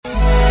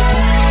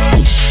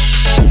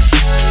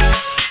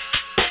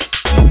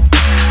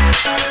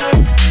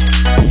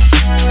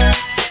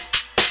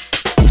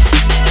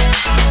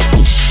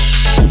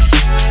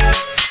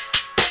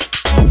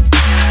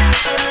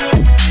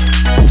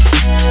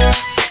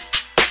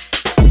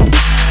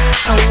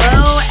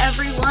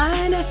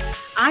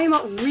I'm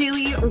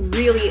really,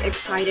 really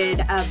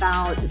excited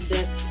about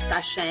this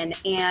session.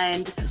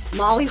 And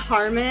Molly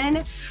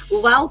Harmon,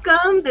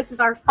 welcome. This is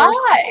our first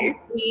time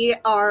we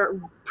are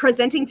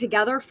presenting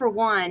together for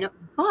one.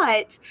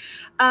 But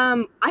I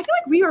feel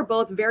like we are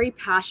both very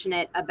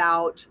passionate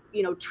about,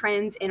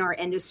 trends in our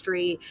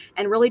industry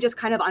and really just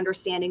kind of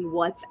understanding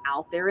what's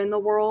out there in the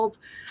world.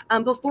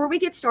 Before we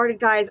get started,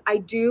 guys, I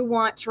do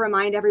want to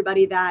remind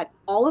everybody that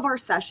all of our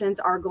sessions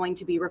are going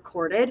to be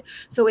recorded.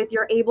 So if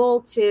you're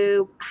able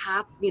to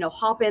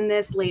hop in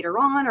this later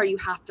on, or you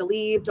have to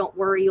leave, don't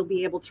worry, you'll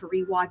be able to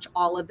rewatch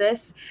all of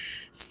this.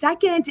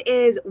 Second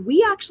is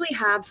we actually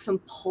have some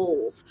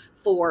polls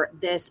for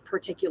this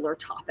particular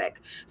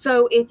topic.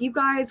 So if you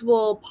guys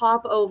will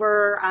pop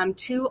over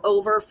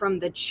over from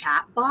the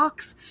chat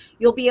box,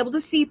 you'll be able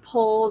to see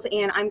polls,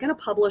 and I'm going to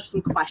publish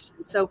some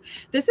questions. So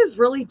this is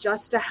really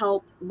just to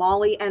help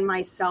Molly and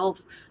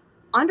myself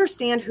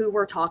understand who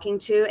we're talking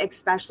to,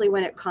 especially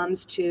when it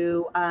comes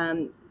to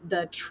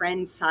the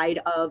trend side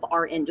of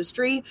our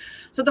industry.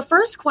 So the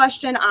first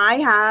question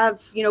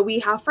we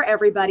have for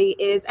everybody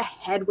is a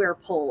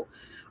headwear poll.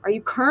 Are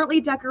you currently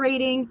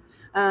decorating,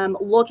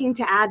 looking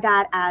to add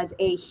that as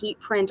a heat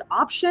print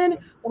option,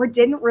 or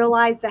didn't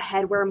realize the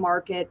headwear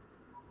market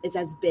is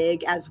as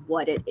big as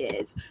what it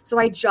is? So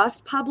I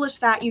just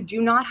published that. You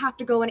do not have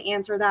to go and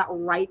answer that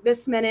right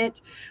this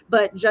minute,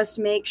 but just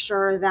make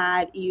sure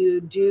that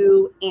you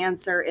do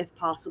answer if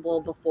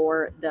possible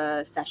before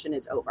the session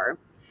is over.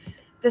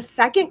 The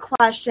second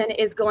question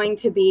is going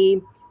to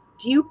be,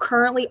 do you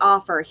currently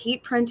offer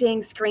heat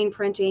printing, screen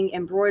printing,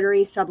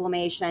 embroidery,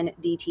 sublimation,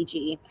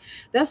 DTG?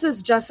 This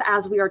is just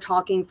as we are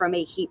talking from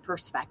a heat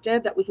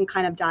perspective that we can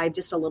kind of dive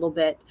just a little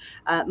bit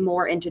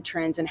more into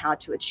trends and how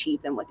to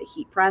achieve them with a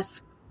heat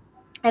press.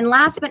 And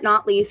last but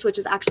not least, which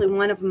is actually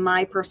one of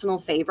my personal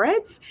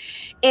favorites,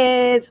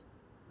 is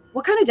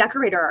what kind of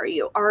decorator are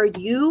you? Are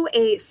you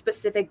a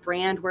specific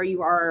brand where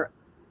you are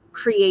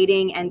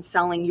creating and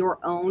selling your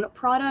own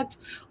product,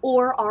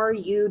 or are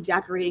you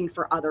decorating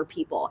for other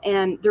people?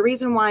 And the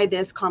reason why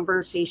this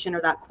conversation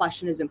or that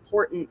question is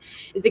important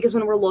is because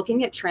when we're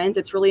looking at trends,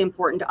 it's really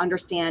important to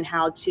understand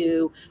how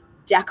to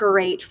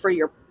decorate for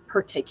your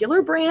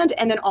particular brand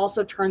and then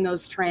also turn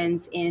those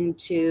trends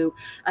into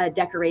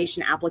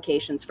decoration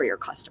applications for your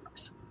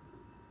customers.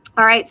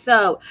 All right,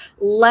 so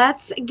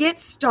let's get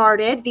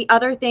started. The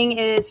other thing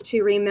is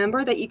to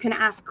remember that you can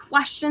ask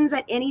questions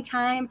at any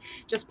time.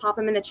 Just pop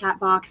them in the chat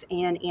box,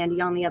 and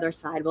Andy on the other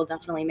side will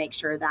definitely make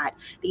sure that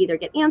they either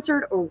get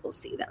answered or we'll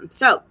see them.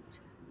 So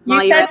you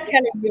said,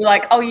 Kelly, you were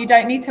like, oh, you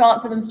don't need to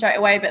answer them straight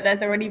away, but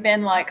there's already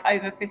been like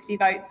over 50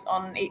 votes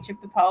on each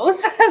of the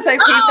polls. So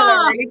people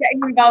are really getting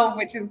involved,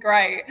 which is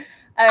great.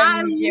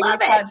 I love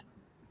it.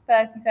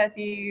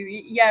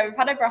 30, yeah, we've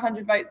had over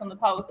 100 votes on the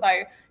poll. So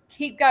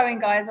keep going,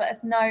 guys. Let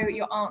us know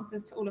your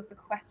answers to all of the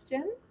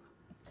questions.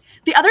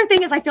 The other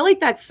thing is I feel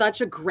like that's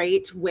such a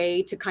great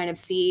way to kind of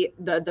see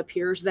the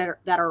peers that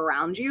are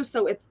around you.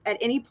 So if at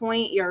any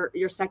point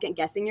you're second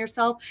guessing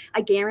yourself,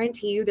 I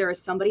guarantee you there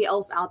is somebody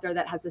else out there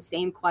that has the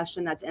same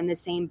question, that's in the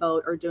same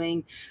boat, or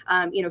doing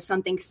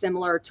something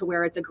similar, to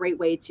where it's a great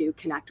way to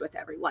connect with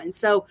everyone.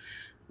 So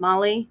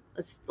Molly,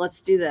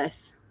 let's do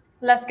this.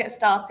 Let's get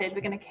started.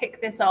 We're going to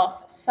kick this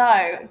off.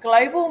 So,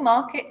 global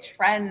market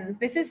trends.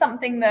 This is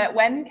something that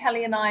when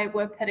Kelly and I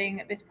were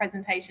putting this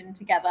presentation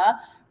together,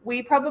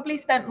 we probably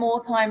spent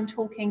more time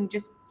talking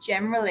just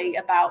generally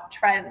about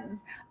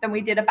trends than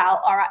we did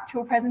about our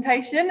actual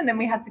presentation. And then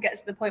we had to get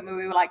to the point where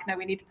we were like, no,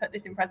 we need to put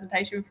this in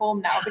presentation form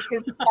now,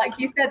 because like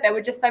you said, there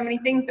were just so many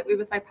things that we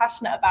were so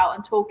passionate about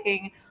and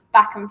talking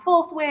back and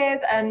forth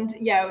with, and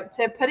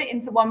to put it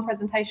into one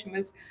presentation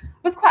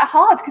was quite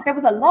hard, because there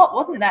was a lot,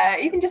 wasn't there?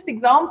 Even just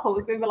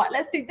examples, we were like,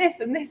 let's do this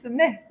and this and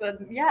this,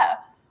 and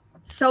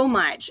so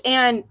much.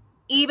 And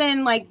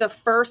even like the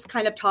first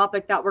kind of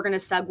topic that we're going to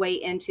segue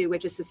into,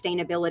 which is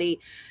sustainability,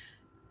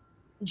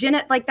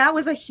 Jenna, like that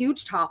was a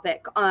huge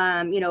topic,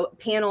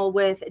 panel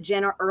with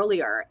Jenna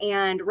earlier,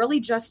 and really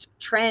just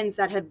trends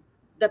that have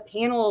the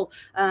panel,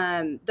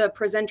 the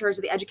presenters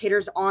or the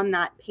educators on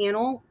that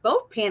panel,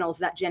 both panels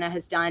that Jenna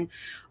has done,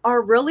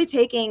 are really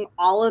taking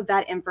all of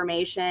that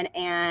information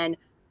and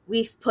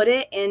we've put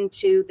it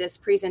into this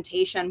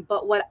presentation.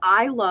 But what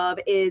I love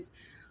is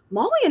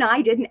Molly and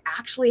I didn't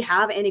actually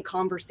have any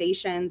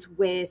conversations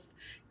with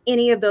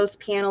any of those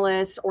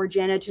panelists or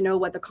Jenna to know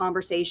what the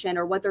conversation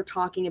or what they're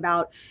talking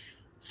about.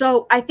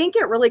 So I think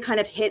it really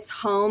kind of hits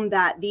home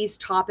that these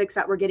topics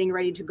that we're getting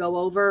ready to go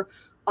over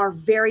are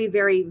very,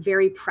 very,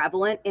 very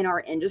prevalent in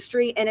our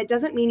industry. And it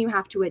doesn't mean you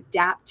have to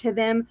adapt to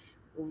them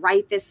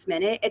right this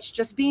minute. It's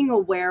just being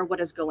aware what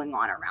is going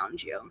on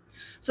around you.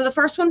 So the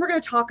first one we're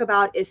going to talk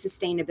about is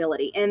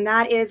sustainability, and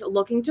that is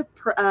looking to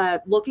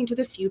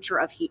the future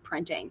of heat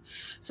printing.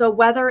 So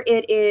whether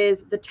it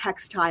is the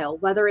textile,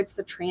 whether it's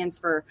the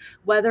transfer,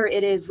 whether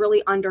it is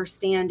really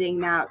understanding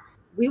that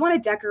we want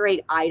to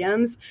decorate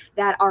items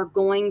that are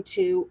going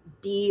to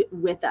be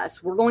with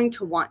us. We're going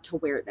to want to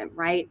wear them,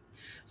 right?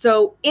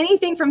 So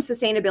anything from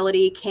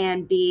sustainability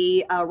can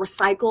be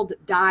recycled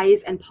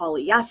dyes and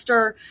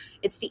polyester.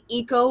 It's the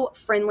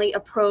eco-friendly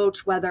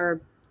approach,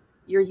 whether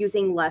you're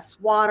using less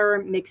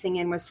water, mixing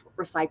in with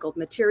recycled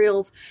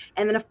materials,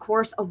 and then of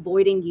course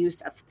avoiding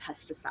use of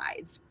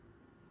pesticides.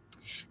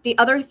 The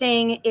other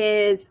thing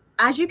is,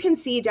 as you can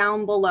see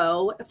down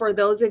below, for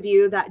those of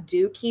you that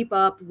do keep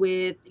up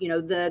with,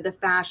 the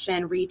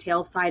fashion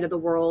retail side of the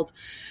world,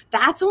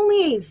 that's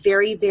only a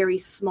very, very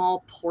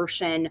small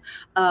portion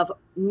of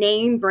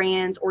name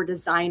brands or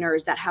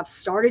designers that have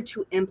started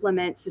to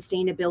implement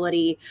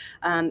sustainability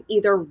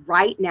either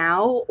right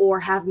now or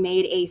have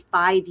made a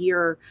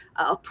 5-year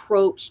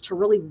approach to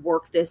really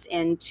work this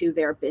into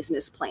their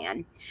business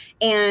plan.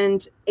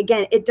 And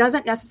again, it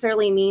doesn't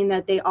necessarily mean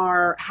that they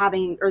are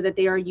having or that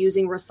they are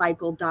using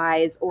recycled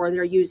dyes or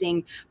they're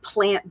using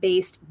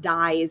plant-based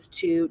dyes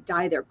to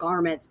dye their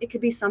garments. It could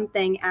be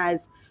something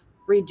as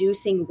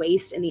reducing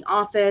waste in the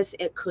office.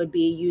 It could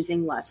be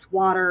using less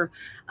water,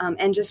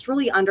 and just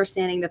really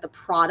understanding that the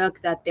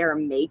product that they're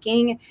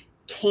making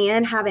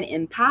can have an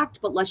impact,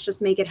 but let's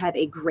just make it have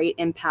a great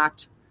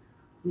impact,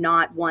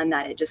 not one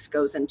that it just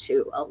goes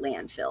into a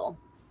landfill.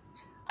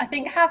 I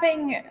think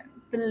having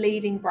the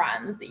leading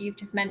brands that you've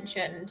just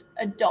mentioned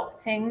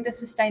adopting the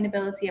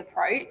sustainability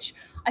approach,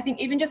 I think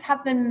even just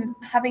having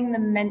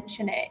them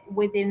mention it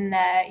within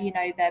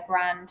their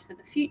brand for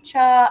the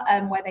future,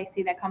 where they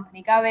see their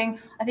company going,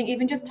 I think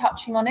even just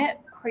touching on it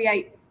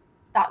creates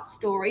that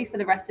story for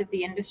the rest of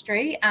the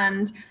industry.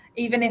 And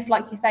even if,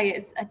 like you say,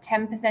 it's a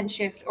 10%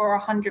 shift or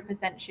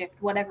 100% shift,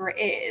 whatever it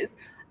is,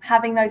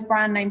 having those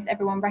brand names that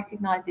everyone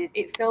recognizes,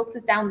 it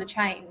filters down the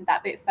chain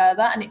that bit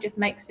further, and it just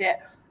makes it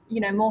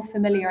more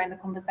familiar in the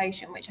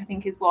conversation, which I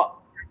think is what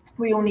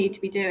we all need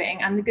to be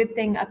doing. And the good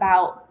thing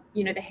about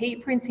the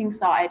heat printing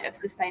side of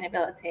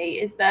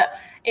sustainability is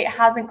that it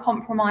hasn't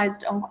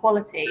compromised on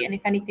quality, and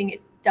if anything,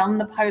 it's done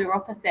the polar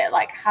opposite.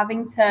 Like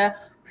having to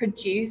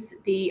produce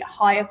the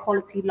higher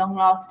quality, long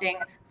lasting,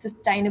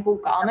 sustainable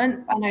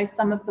garments, I know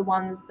some of the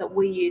ones that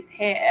we use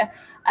here,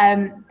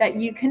 that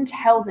you can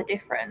tell the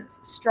difference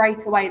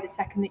straight away the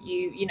second that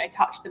you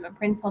touch them and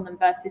print on them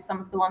versus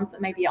some of the ones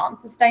that maybe aren't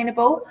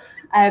sustainable.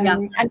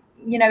 And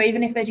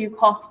even if they do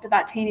cost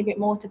that teeny bit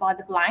more to buy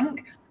the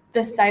blank,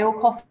 the sale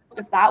cost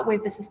of that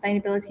with the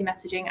sustainability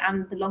messaging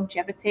and the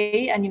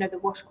longevity and the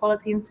wash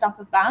quality and stuff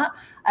of that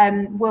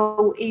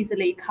will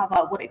easily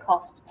cover what it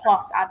costs,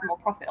 plus add more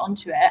profit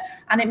onto it.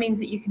 And it means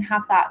that you can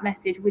have that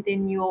message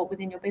within your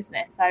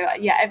business. So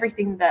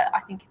everything that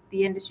I think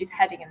the industry is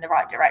heading in the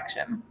right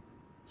direction.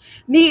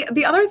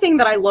 The other thing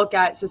that I look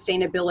at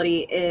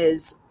sustainability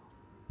is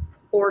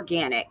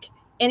organic.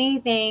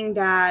 Anything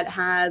that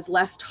has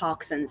less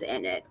toxins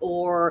in it,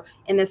 or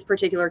in this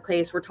particular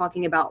case, we're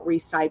talking about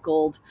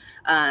recycled,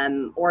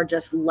 or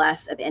just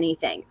less of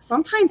anything.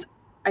 Sometimes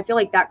I feel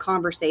like that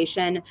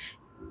conversation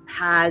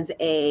has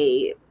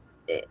an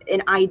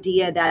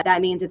idea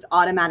that means it's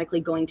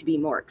automatically going to be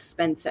more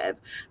expensive.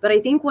 But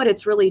I think what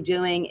it's really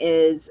doing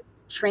is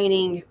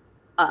training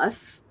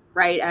us,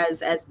 right,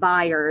 as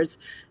buyers,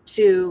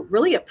 to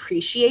really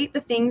appreciate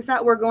the things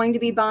that we're going to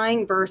be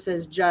buying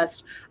versus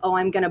just, oh,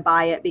 I'm going to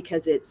buy it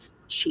because it's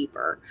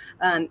cheaper.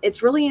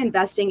 It's really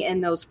investing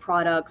in those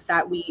products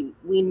that we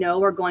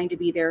know are going to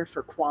be there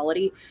for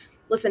quality.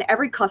 Listen,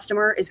 every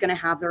customer is going to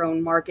have their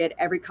own market.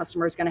 Every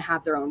customer is going to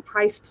have their own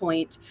price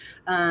point.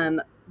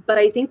 But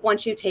I think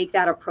once you take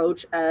that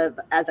approach of,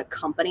 as a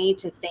company,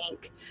 to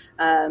think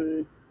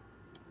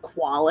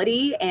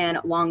quality and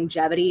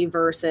longevity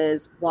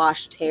versus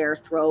wash, tear,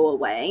 throw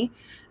away,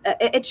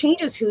 it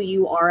changes who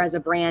you are as a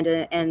brand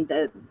and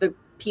the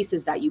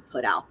pieces that you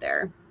put out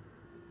there.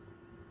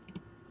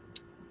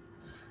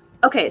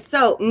 Okay,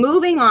 so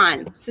moving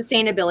on,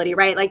 sustainability,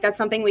 right? Like that's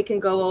something we can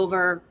go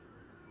over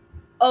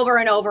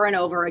and over and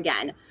over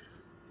again.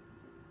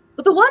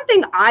 But the one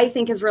thing I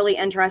think is really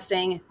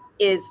interesting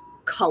is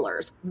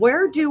colors.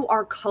 Where do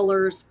our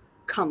colors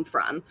come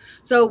from?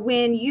 So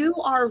when you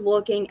are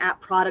looking at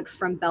products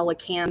from Bella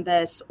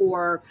Canvas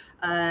or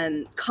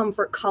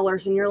Comfort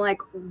Colors, and you're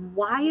like,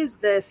 why is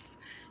this,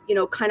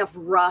 kind of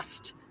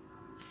rust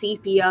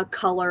sepia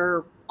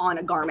color on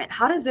a garment?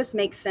 How does this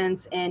make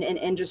sense in an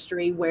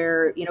industry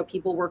where,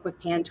 people work with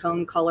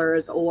Pantone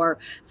colors or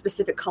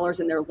specific colors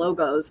in their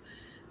logos?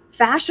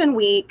 Fashion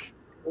Week,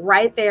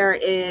 right there,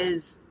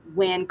 is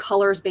when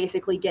colors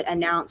basically get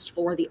announced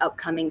for the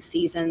upcoming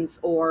seasons,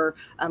 or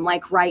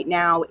like right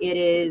now it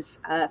is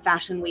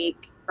Fashion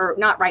Week, or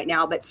not right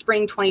now, but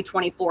spring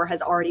 2024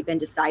 has already been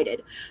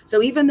decided.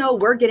 So even though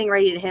we're getting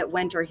ready to hit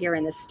winter here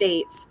in the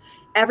States,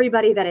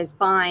 everybody that is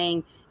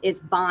buying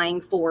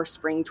for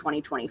spring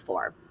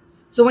 2024.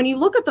 So when you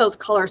look at those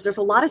colors, there's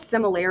a lot of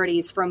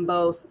similarities from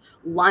both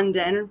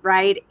London,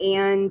 right,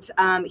 and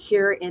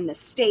here in the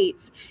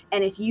States.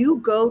 And if you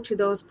go to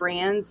those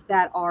brands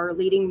that are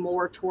leading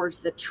more towards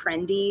the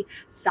trendy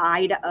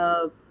side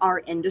of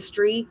our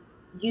industry,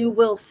 you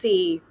will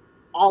see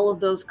all of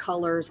those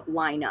colors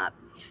line up.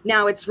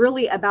 Now, it's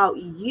really about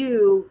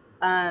you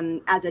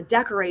as a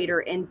decorator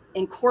and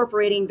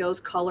incorporating those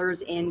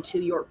colors into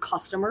your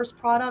customers'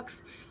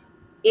 products,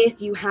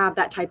 if you have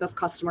that type of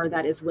customer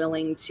that is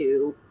willing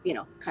to,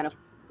 kind of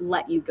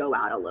let you go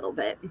out a little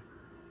bit.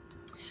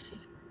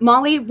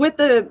 Molly, with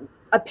the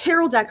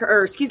apparel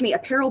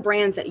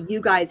brands that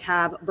you guys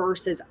have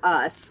versus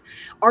us,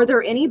 are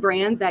there any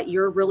brands that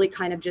you're really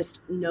kind of just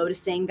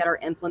noticing that are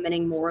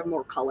implementing more and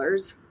more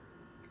colors?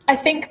 I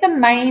think the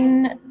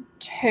main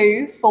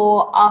two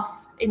for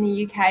us in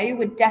the UK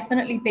would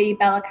definitely be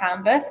Bella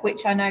Canvas,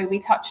 which I know we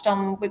touched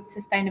on with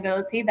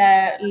sustainability.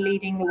 They're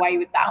leading the way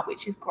with that,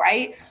 which is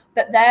great.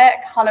 But their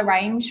colour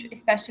range,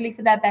 especially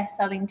for their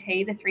best-selling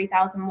tee, the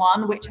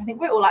 3001, which I think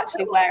we're all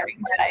actually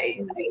wearing today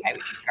in the UK,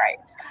 which is great.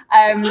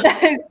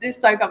 It's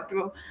so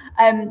comfortable.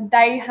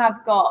 They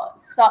have got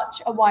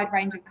such a wide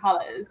range of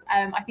colours.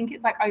 I think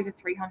it's like over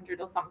 300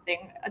 or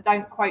something.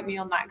 Don't quote me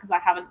on that because I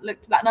haven't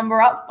looked that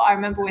number up, but I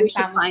remember when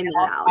Sam was there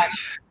last time.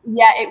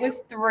 Yeah, it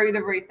was through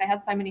the roof. They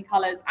had so many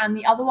colours. And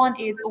the other one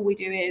is All We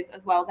Do Is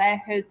as well.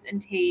 They're hoods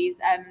and tees.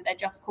 They're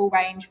just cool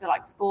range for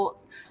like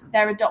sports.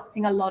 They're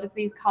adopting a lot of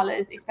these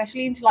colours,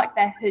 especially into like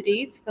their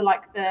hoodies for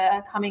like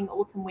the coming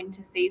autumn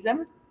winter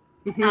season.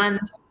 Mm-hmm.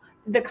 And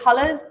the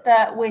colours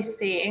that we're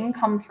seeing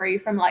come through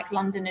from like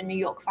London and New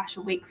York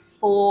Fashion Week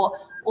for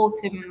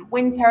autumn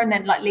winter and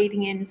then like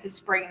leading into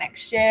spring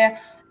next year,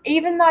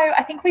 even though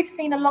I think we've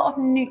seen a lot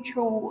of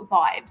neutral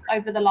vibes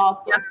over the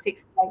last sort of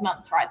 6 to 8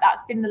 months, right?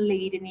 That's been the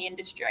lead in the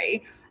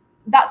industry.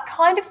 That's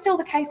kind of still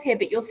the case here,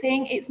 but you're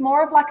seeing it's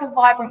more of like a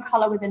vibrant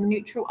color with a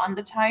neutral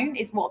undertone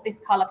is what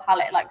this color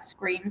palette like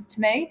screams to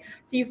me.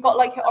 So you've got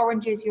like your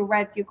oranges, your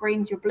reds, your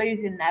greens, your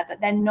blues in there, but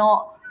they're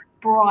not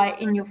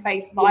bright in your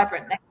face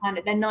vibrant.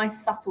 They're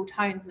nice subtle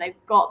tones, and they've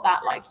got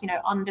that like,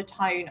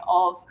 undertone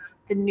of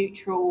the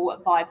neutral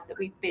vibes that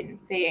we've been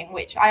seeing,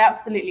 which I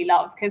absolutely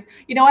love because,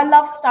 I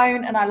love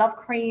stone and I love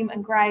cream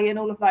and grey and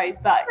all of those,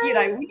 but we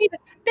need a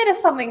bit of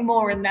something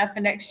more in there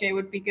for next year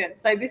would be good.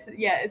 So this,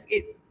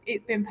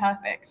 it's been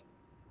perfect.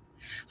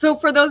 So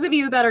for those of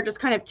you that are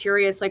just kind of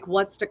curious, like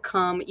what's to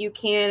come, you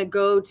can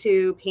go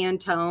to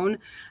Pantone.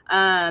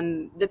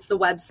 That's the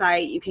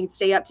website. You can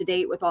stay up to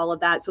date with all of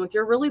that. So if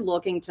you're really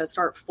looking to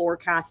start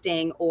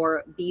forecasting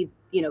or be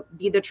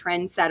the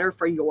trendsetter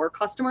for your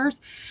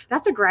customers,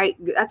 that's a great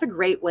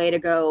way to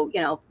go.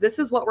 This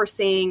is what we're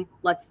seeing.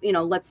 Let's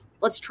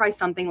try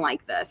something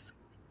like this.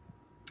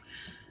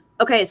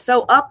 Okay.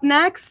 So up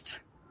next,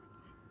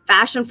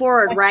 fashion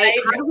forward, right?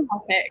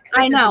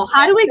 I know.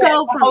 How do we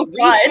go from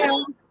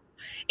retail?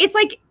 It's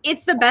like,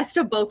 it's the best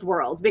of both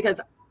worlds because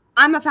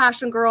I'm a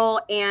fashion girl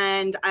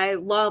and I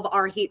love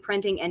our heat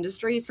printing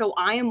industry. So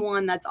I am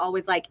one that's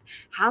always like,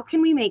 how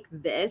can we make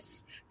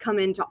this come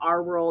into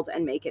our world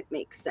and make it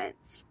make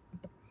sense?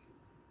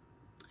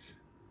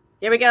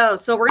 Here we go.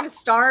 So we're going to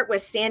start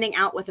with standing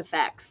out with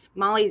effects.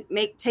 Molly,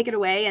 take it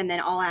away and then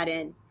I'll add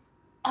in.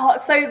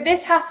 So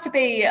this has to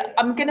be,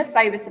 I'm going to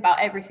say this about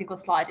every single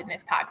slide in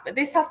this pack, but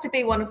this has to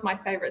be one of my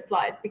favorite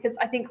slides because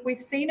I think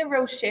we've seen a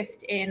real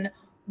shift in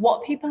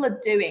what people are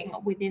doing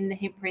within the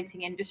hip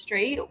printing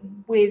industry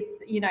with,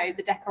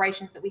 the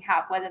decorations that we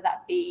have, whether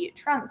that be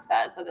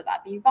transfers, whether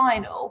that be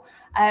vinyl.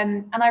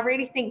 And I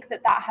really think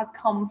that has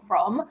come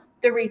from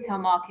the retail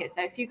market.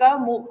 So if you go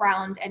and walk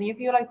around any of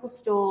your local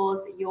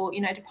stores, your,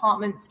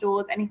 department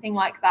stores, anything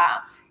like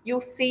that, you'll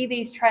see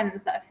these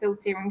trends that are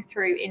filtering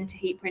through into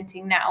heat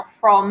printing now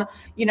from,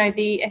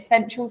 the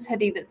Essentials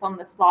hoodie that's on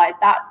the slide.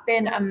 That's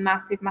been a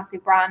massive,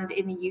 massive brand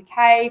in the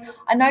UK.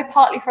 I know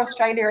partly for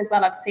Australia as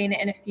well. I've seen it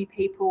in a few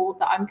people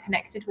that I'm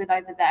connected with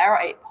over there.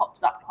 It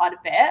pops up quite a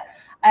bit.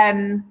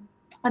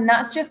 And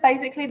that's just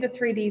basically the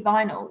 3D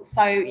vinyl.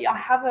 So I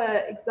have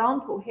an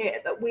example here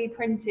that we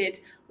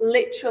printed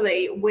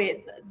literally with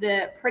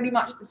pretty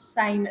much the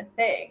same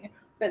thing,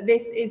 but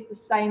this is the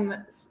same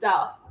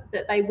stuff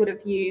that they would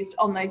have used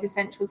on those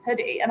Essentials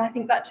hoodie. And I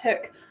think that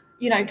took,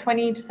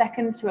 20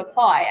 seconds to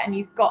apply, and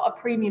you've got a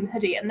premium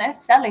hoodie, and they're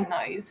selling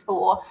those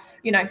for,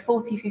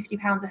 40, 50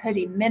 pounds a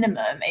hoodie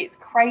minimum. It's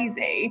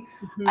crazy.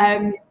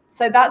 Mm-hmm.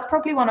 So that's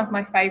probably one of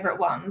my favorite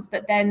ones.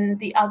 But then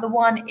the other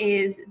one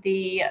is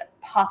the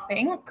Puff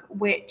Ink,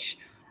 which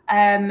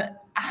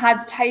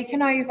has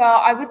taken over,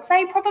 I would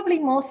say probably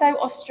more so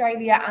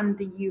Australia and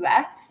the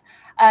US.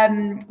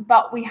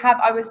 But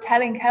I was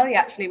telling Kelly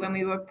actually when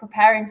we were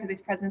preparing for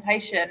this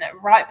presentation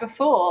right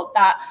before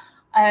that,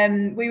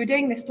 we were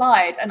doing this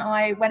slide and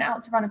I went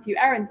out to run a few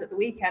errands at the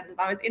weekend and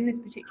I was in this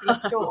particular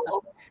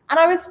store and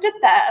I was stood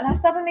there and I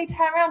suddenly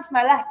turned around to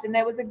my left and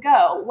there was a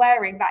girl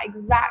wearing that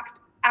exact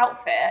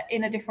outfit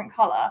in a different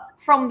color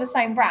from the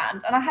same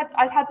brand. And I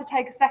had to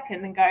take a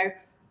second and go,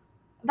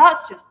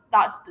 that's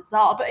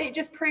bizarre, but it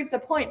just proves a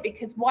point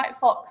because White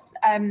Fox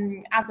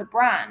as a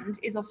brand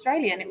is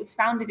Australian. It was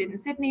founded in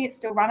Sydney. It's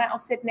still run out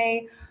of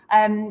Sydney.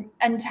 And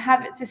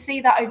to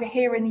see that over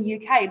here in the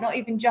UK, not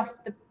even just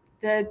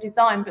the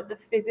design, but the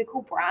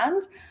physical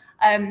brand,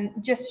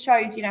 just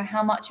shows,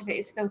 how much of it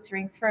is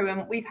filtering through.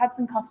 And we've had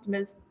some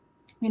customers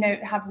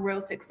have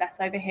real success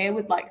over here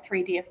with like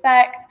 3D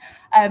effect.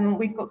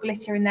 We've got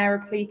glitter in there,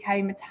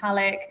 applique,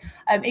 metallic,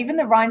 even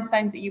the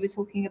rhinestones that you were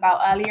talking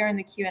about earlier in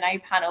the Q&A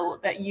panel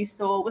that you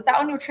saw. Was that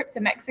on your trip to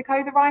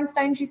Mexico, the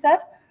rhinestones you said?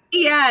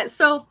 Yeah.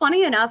 So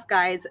funny enough,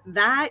 guys,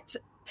 that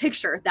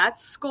picture, that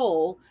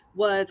skull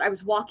I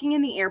was walking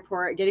in the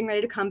airport, getting ready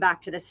to come back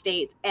to the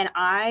States, and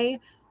I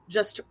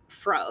just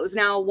froze.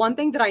 Now, one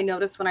thing that I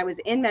noticed when I was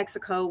in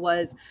Mexico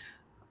was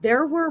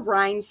there were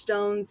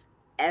rhinestones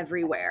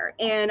everywhere.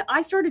 And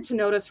I started to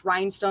notice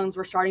rhinestones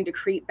were starting to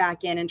creep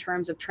back in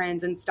terms of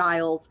trends and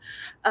styles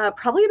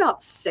probably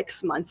about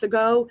 6 months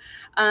ago.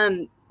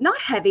 Not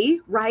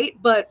heavy, right?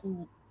 But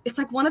it's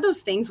like one of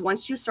those things,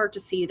 once you start to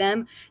see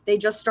them, they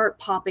just start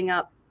popping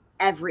up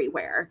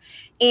everywhere.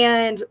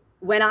 And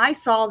when I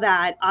saw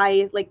that,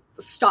 I like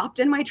stopped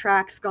in my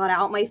tracks, got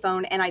out my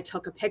phone, and I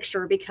took a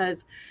picture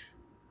because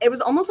it was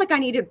almost like I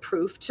needed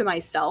proof to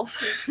myself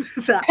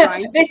that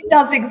this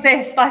does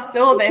exist. I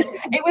saw this.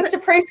 It was to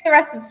prove the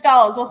rest of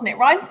styles, wasn't it?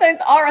 Rhinestones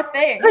are a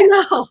thing. I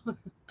know.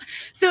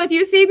 So if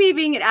you see me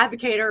being an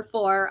advocate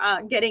for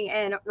getting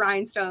in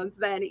rhinestones,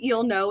 then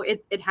you'll know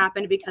it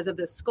happened because of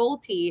the skull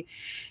tee.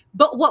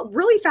 But what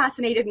really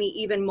fascinated me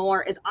even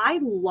more is I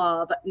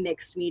love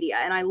mixed media,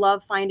 and I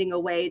love finding a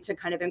way to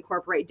kind of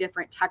incorporate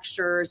different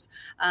textures,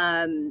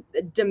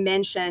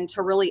 dimension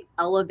to really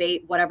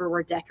elevate whatever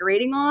we're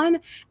decorating on.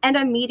 And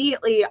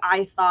immediately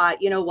I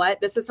thought, you know what,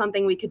 this is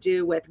something we could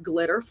do with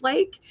glitter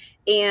flake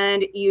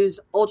and use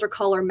Ultra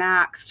Color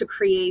Max to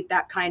create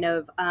that kind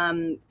of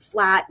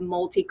flat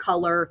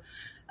multicolor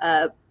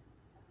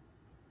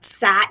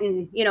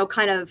satin,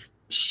 kind of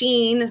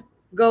sheen.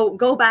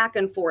 Go back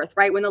and forth,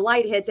 right? When the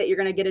light hits it, you're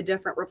going to get a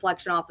different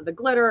reflection off of the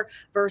glitter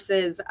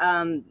versus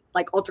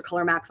like Ultra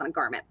Color Max on a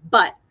garment.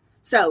 But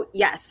so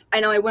yes, I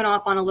know I went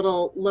off on a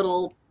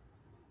little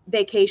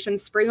vacation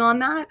spring on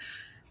that,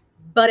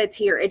 but it's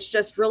here. It's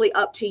just really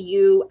up to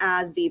you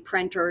as the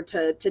printer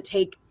to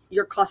take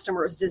your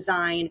customer's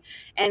design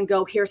and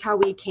go, here's how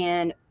we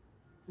can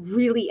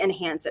really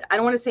enhance it. I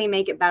don't want to say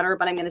make it better,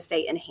 but I'm going to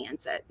say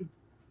enhance it.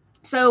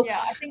 So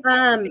yeah, I think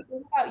it's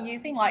all about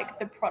using like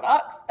the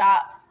products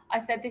that I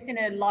said this in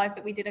a live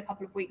that we did a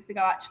couple of weeks ago,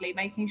 actually,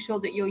 making sure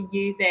that you're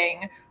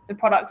using the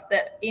products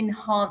that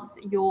enhance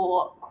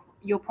your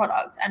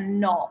product and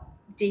not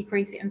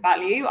decrease it in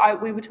value.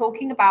 We were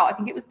talking about, I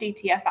think it was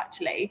DTF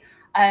actually,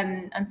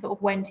 and sort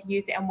of when to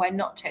use it and when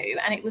not to.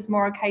 And it was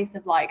more a case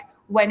of like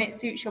when it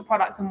suits your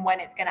product and when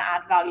it's going to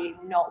add value,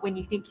 not when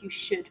you think you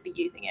should be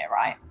using it,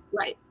 right?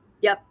 Right.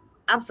 Yep.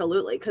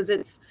 Absolutely.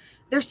 Because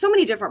there's so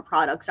many different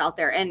products out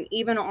there. And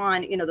even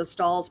on, the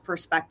stalls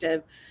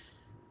perspective,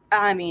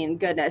 I mean,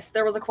 goodness,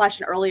 there was a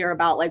question earlier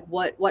about like,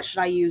 what should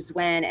I use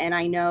when? And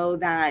I know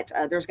that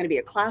there's going to be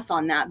a class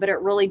on that, but it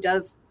really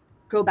does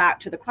go back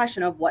to the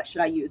question of what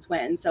should I use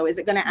when? So is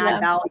it going to add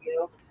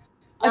value?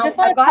 I just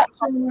want to touch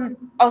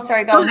on,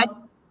 sorry, go on. Ahead.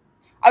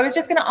 I was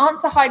just going to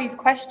answer Heidi's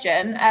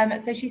question.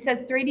 So she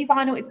says 3D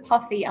vinyl is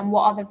puffy and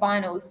what other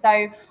vinyls? So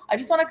I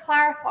just want to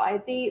clarify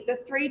the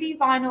 3D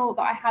vinyl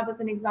that I have as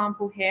an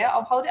example here.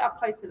 I'll hold it up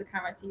close to the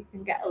camera so you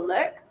can get a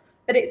look.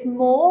 But it's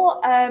more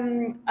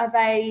of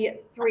a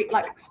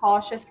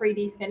harsher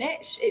 3D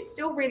finish. It's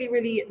still really,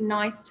 really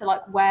nice to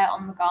like wear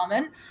on the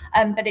garment,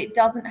 but it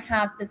doesn't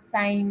have the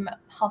same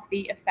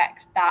puffy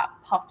effect that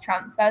puff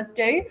transfers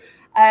do.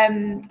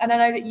 And I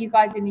know that you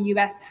guys in the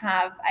US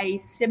have a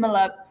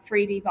similar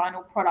 3D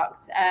vinyl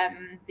product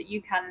that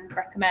you can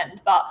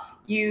recommend, but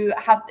you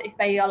have, if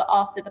they are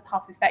after the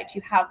puff effect,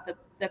 you have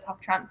the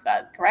puff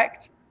transfers,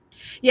 correct?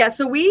 Yeah,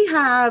 so we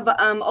have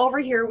over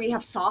here, we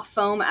have soft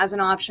foam as an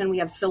option. We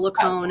have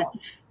silicone. Oh.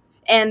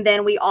 And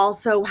then we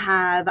also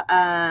have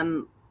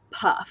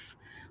puff,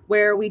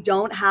 where we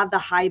don't have the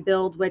high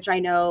build, which I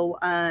know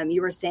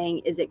you were saying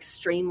is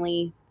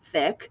extremely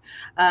thick.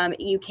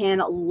 You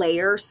can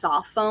layer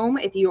soft foam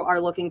if you are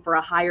looking for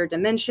a higher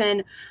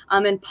dimension.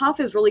 And puff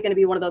is really going to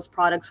be one of those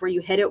products where you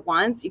hit it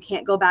once, you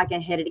can't go back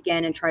and hit it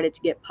again and try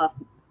to get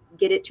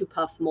it to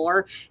puff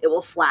more. It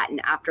will flatten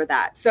after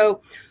that.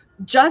 So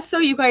just so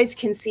you guys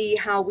can see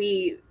how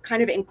we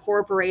kind of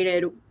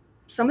incorporated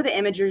some of the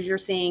images you're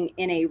seeing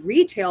in a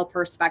retail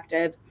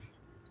perspective,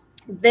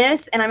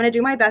 this, and I'm going to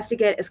do my best to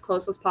get as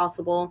close as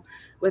possible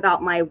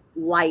without my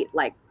light,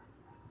 like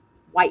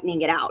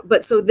whitening it out.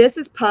 But so this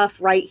is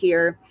puff right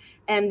here.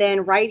 And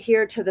then right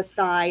here to the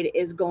side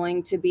is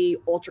going to be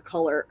ultra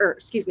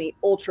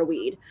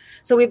weed.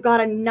 So we've got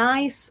a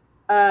nice,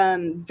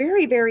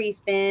 very, very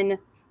thin,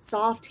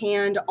 soft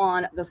hand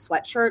on the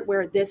sweatshirt,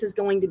 where this is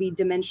going to be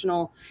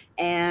dimensional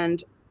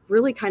and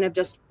really kind of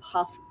just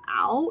puff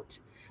out.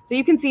 So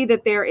you can see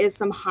that there is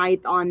some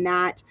height on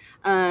that.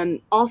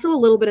 Also a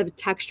little bit of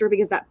texture,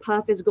 because that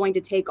puff is going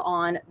to take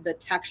on the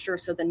texture,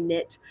 so the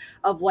knit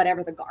of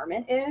whatever the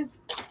garment is.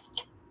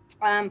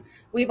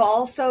 We've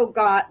also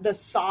got the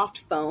soft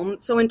foam.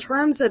 So in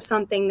terms of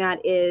something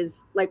that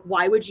is like,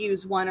 why would you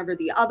use one over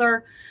the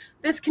other?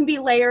 This can be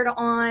layered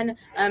on.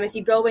 If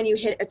you go and you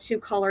hit a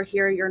 2-color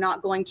here, you're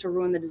not going to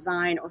ruin the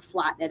design or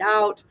flatten it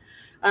out.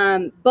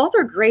 Both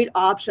are great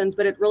options,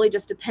 but it really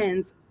just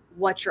depends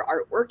what your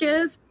artwork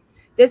is,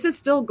 this is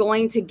still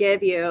going to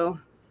give you,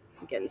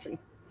 again,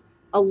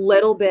 a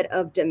little bit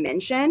of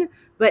dimension,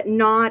 but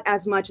not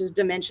as much as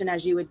dimension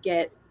as you would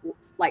get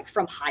like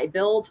from high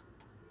build.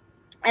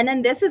 And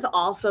then this is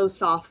also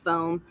soft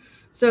foam.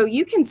 So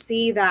you can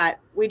see that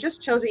we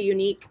just chose a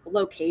unique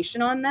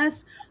location on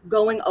this,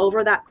 going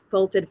over that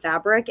quilted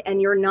fabric,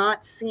 and you're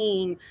not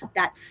seeing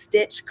that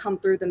stitch come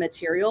through the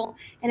material.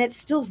 And it's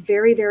still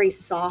very, very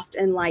soft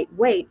and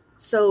lightweight.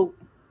 So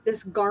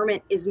this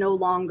garment is no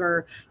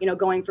longer,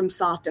 going from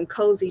soft and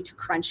cozy to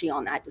crunchy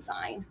on that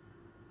design.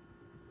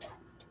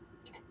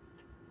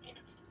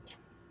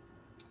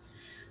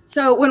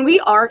 So when we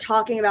are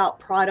talking about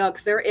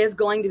products, there is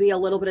going to be a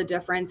little bit of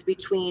difference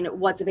between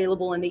what's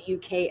available in the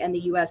UK and the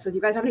US. So if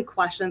you guys have any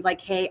questions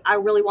like, hey, I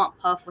really want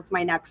puff, what's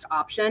my next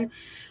option?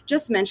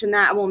 Just mention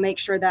that and we'll make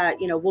sure that,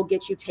 we'll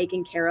get you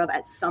taken care of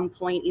at some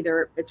point,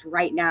 either it's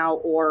right now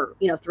or,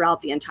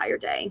 throughout the entire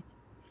day.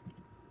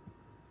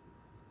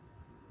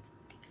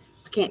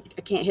 I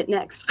can't hit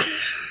next.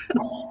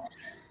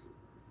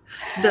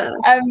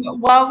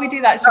 While we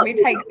do that, should we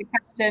take the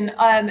question?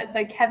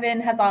 So Kevin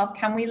has asked,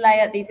 can we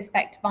layer these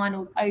effect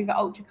vinyls over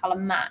Ultracolor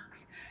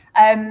Max?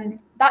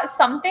 That's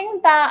something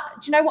that,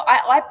 do you know what?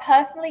 I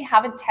personally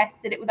haven't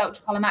tested it with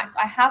Ultracolor Max.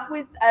 I have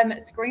with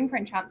screen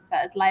print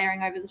transfers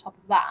layering over the top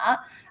of that.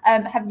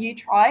 Have you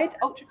tried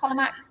Ultracolor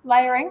Max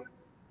layering?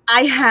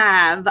 I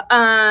have.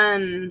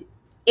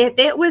 If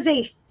it was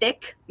a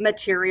thick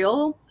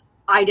material,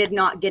 I did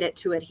not get it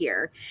to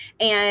adhere.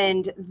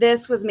 And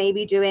this was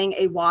maybe doing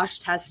a wash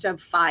test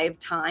of 5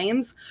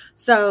 times.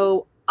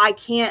 So I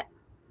can't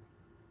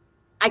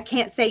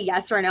say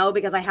yes or no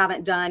because I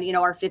haven't done,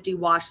 our 50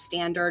 wash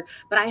standard,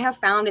 but I have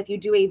found if you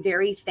do a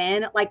very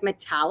thin, like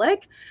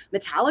metallic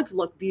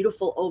look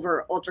beautiful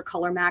over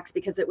Ultracolor Max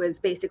because it was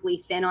basically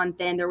thin on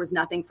thin. There was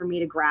nothing for me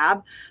to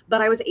grab,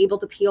 but I was able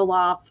to peel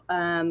off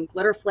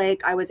glitter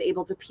flake. I was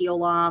able to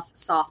peel off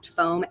soft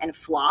foam and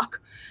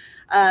flock.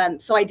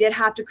 So I did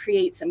have to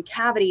create some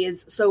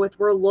cavities. So if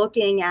we're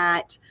looking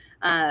at,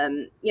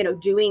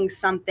 doing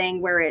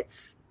something where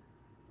it's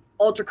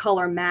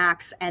Ultracolor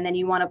Max and then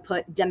you want to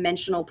put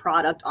dimensional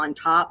product on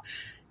top,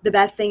 the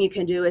best thing you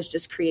can do is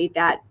just create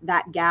that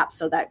gap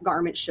so that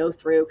garment show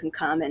through can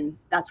come, and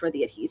that's where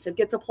the adhesive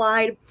gets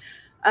applied.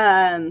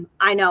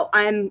 I know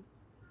I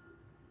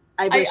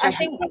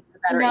think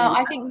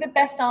the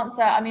best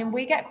answer, I mean,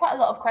 we get quite a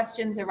lot of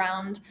questions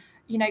around,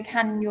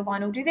 can your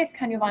vinyl do this?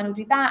 Can your vinyl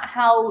do that?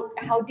 How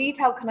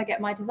detailed can I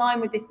get my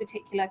design with this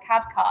particular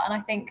CAD cut? And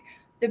I think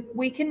that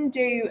we can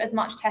do as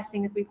much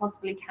testing as we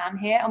possibly can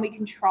here, and we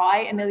can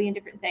try a million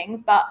different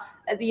things. But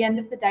at the end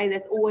of the day,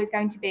 there's always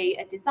going to be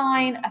a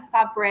design, a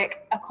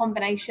fabric, a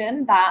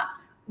combination that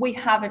we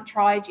haven't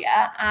tried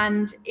yet.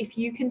 And if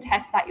you can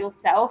test that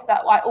yourself,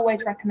 that I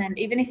always recommend,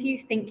 even if you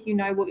think you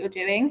know what you're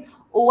doing,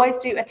 always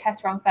do a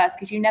test run first,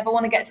 because you never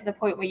want to get to the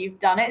point where you've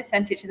done it,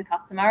 sent it to the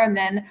customer, and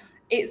then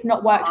it's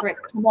not worked or it's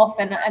come off,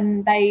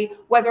 and they,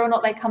 whether or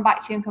not they come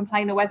back to you and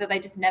complain or whether they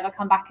just never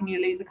come back and you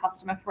lose a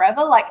customer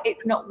forever, like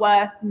it's not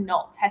worth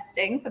not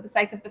testing for the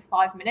sake of the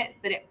 5 minutes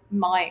that it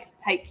might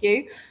take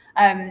you.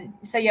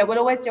 So yeah, we'll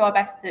always do our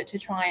best to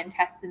try and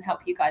test and help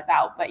you guys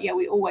out. But yeah,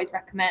 we always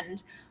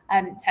recommend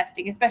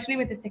testing, especially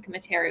with the thicker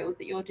materials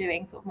that you're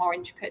doing sort of more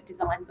intricate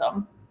designs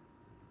on.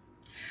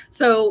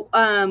 So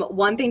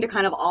one thing to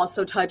kind of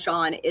also touch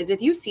on is if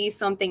you see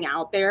something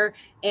out there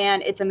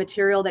and it's a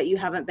material that you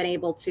haven't been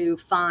able to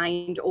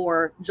find,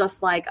 or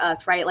just like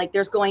us, right? Like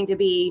there's going to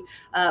be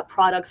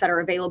products that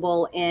are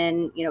available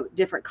in,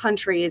 different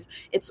countries.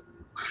 It's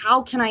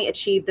how can I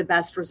achieve the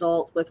best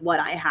result with what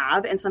I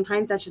have? And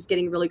sometimes that's just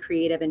getting really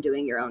creative and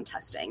doing your own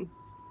testing.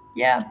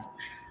 Yeah.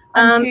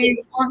 And to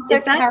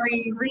answer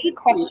Carrie's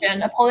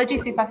question,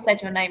 apologies if I've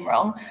said your name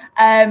wrong.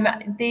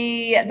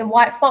 The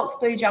White Fox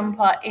blue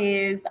jumper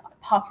is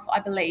Puff, I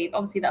believe.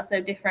 Obviously, that's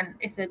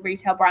it's a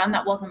retail brand.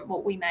 That wasn't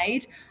what we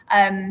made,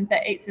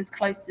 but it's as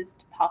close as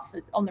to Puff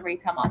as on the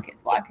retail market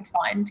is what I could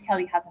find.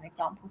 Kelly has an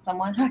example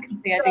somewhere. I can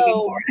see her digging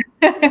for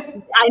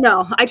it. I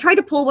know. I tried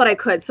to pull what I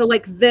could. So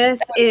like this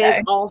is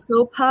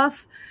also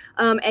Puff,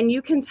 and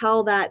you can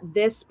tell that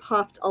this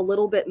puffed a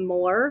little bit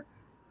more.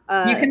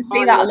 You can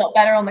see that a lot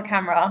better on the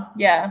camera.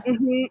 Yeah.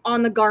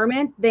 On the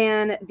garment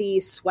than the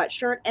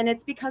sweatshirt. And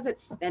it's because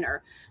it's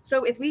thinner.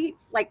 So if we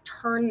like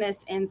turn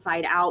this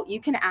inside out,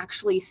 you can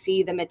actually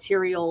see the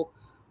material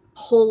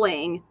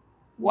pulling.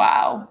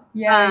 Wow.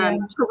 Yeah.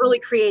 To really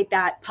create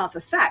that puff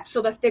effect.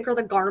 So the thicker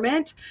the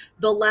garment,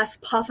 the less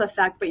puff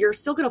effect, but you're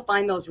still going to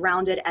find those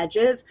rounded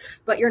edges,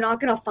 but you're not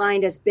going to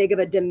find as big of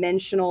a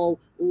dimensional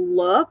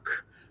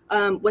look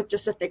with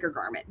just a thicker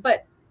garment.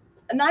 But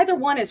neither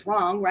one is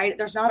wrong, right?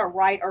 There's not a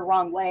right or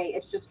wrong way.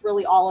 It's just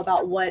really all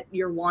about what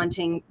you're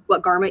wanting,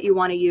 what garment you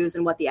want to use,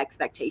 and what the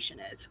expectation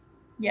is.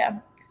 Yeah.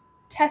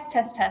 Test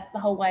the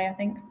whole way, I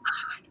think.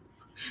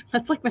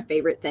 That's like my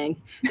favorite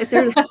thing. If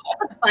there's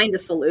find a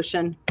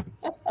solution.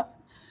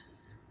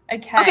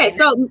 Okay.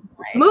 So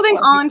moving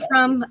on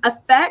from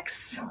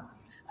effects,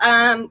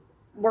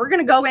 we're going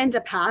to go into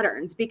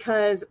patterns,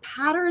 because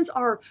patterns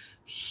are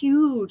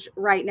huge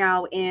right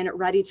now in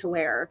ready to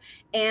wear.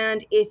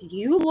 And if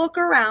you look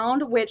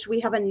around, which we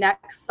have a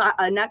next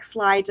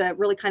slide to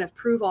really kind of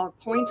prove our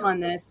point on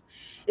this.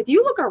 If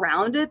you look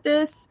around at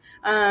this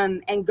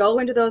and go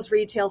into those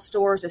retail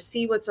stores or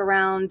see what's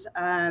around,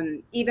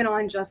 even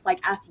on just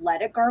like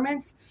athletic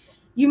garments,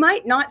 you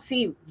might not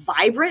see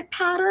vibrant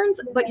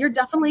patterns, but you're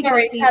definitely going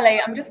to see.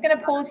 Kelly, I'm just going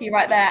to pause you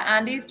right there.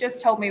 Andy's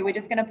just told me we're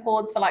just going to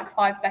pause for like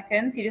 5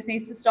 seconds. He just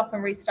needs to stop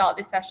and restart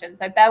this session.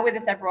 So bear with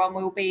us, everyone.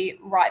 We'll be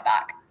right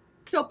back.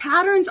 So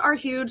patterns are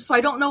huge. So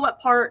I don't know what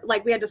part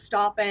like we had to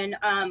stop in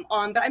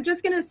on, but I'm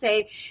just going to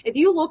say, if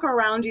you look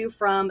around you,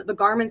 from the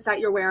garments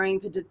that you're wearing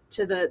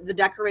to the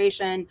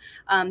decoration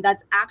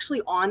that's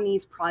actually on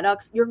these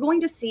products, you're going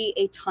to see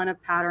a ton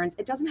of patterns.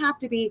 It doesn't have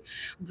to be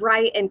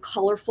bright and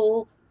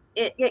colorful.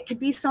 It could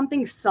be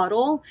something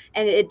subtle,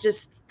 and it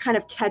just kind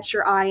of catch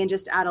your eye and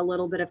just add a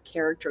little bit of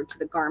character to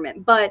the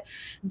garment. But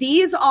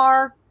these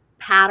are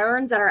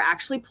patterns that are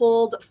actually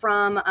pulled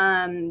from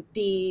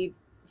the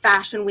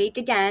Fashion Week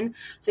again.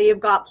 So you've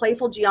got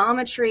playful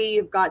geometry,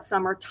 you've got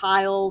summer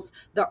tiles,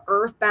 the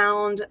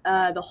earthbound,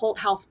 the Holt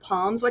House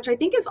palms, which I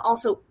think is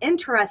also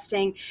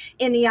interesting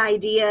in the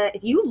idea.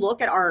 If you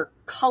look at our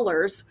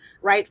colors,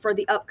 right, for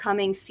the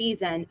upcoming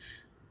season,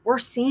 we're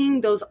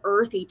seeing those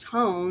earthy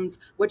tones,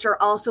 which are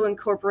also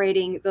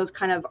incorporating those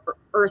kind of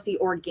earthy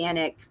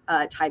organic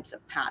types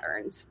of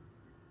patterns.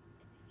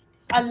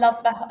 I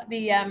love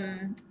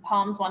the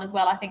palms one as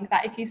well. I think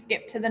that if you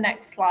skip to the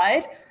next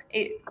slide,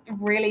 it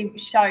really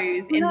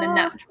shows in the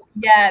natural.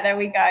 Yeah, there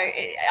we go.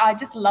 I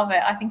just love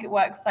it. I think it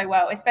works so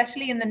well,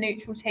 especially in the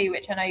neutral tea,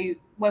 which I know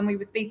when we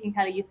were speaking,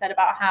 Kelly, you said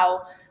about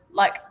how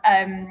like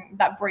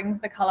that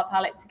brings the color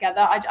palette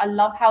together. I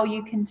love how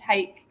you can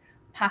take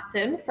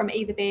pattern from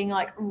either being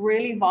like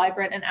really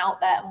vibrant and out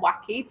there and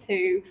wacky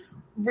to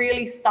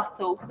really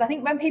subtle, because I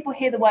think when people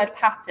hear the word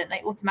pattern,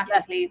 they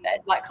automatically they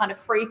like kind of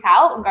freak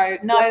out and go,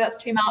 no, that's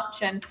too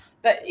much.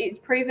 But it's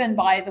proven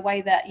by the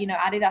way that, you know,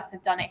 Adidas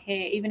have done it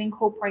here, even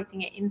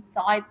incorporating it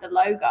inside the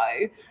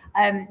logo,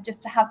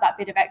 just to have that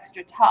bit of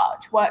extra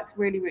touch works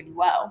really, really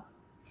well.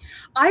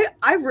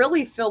 I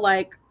really feel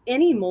like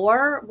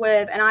anymore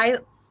with, and I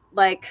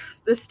like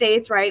the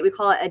States, right? We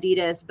call it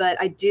Adidas, but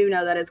I do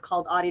know that it's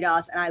called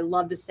Adidas, and I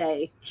love to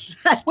say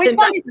that. Which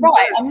one is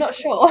right? I'm not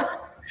sure.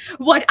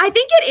 What I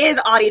think it is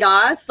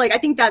Adidas. Like, I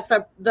think that's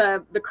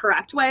the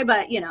correct way,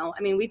 but you know,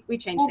 I mean, we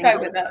change things. Go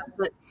with it.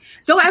 But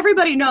so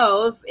everybody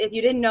knows, if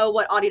you didn't know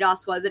what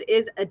Adidas was, it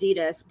is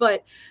Adidas.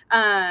 But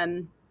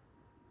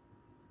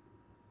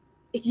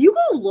if you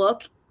go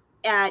look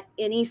at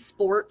any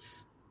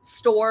sports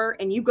store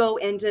and you go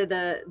into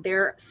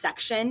their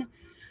section,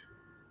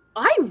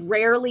 I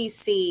rarely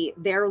see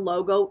their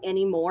logo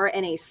anymore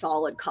in a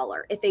solid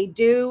color. If they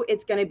do,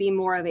 it's going to be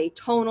more of a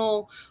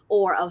tonal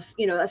or a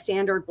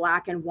standard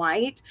black and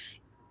white.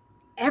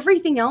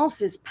 Everything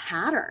else is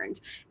patterned.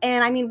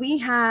 And I mean, we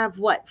have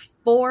 4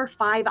 or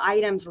 5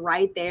 items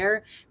right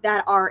there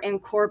that are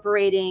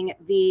incorporating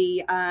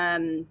the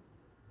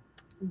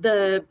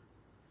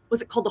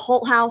what's it called? The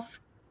Holt House,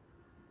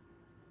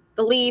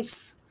 the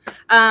leaves.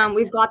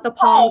 We've got the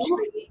palm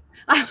tree.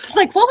 I was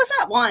like, what was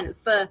that one?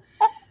 It's the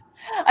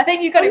I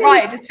think you got it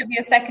right. It just took me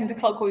a second to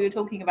clock what you were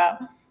talking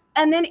about.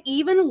 And then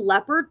even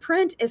leopard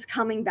print is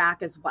coming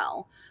back as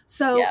well.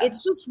 So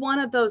it's just one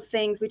of those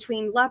things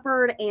between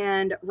leopard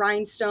and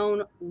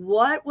rhinestone.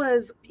 What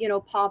was,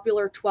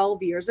 popular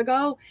 12 years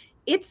ago,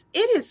 it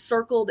has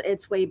circled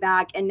its way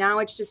back, and now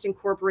it's just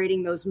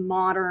incorporating those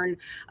modern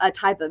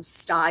type of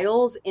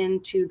styles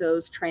into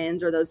those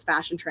trends, or those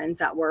fashion trends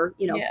that were,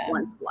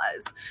 once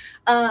was.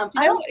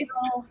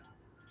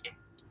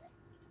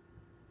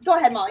 Go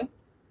ahead, Molly.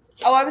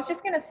 Oh, I was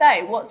just going to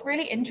say, what's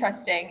really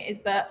interesting is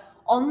that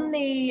on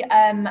the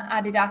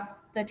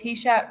Adidas, the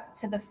t-shirt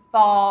to the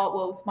far,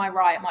 well, to my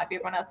right, it might be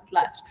everyone else's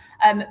left,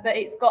 but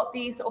it's got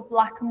the sort of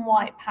black and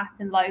white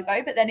pattern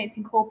logo, but then it's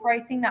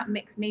incorporating that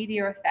mixed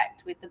media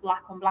effect with the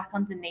black on black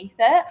underneath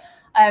it.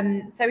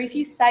 So if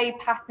you say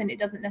pattern, it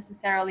doesn't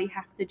necessarily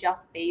have to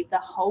just be the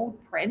whole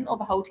print or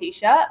the whole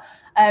t-shirt.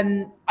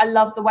 I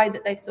love the way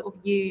that they've sort of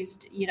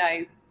used,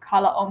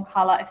 color on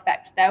color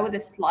effect there with a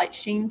slight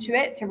sheen to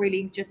it to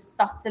really just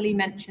subtly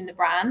mention the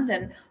brand,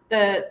 and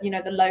the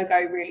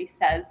logo really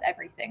says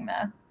everything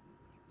there.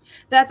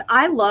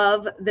 I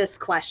love this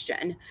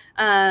question.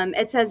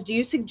 It says, do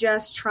you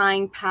suggest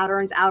trying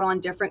patterns out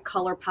on different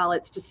color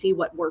palettes to see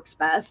what works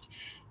best?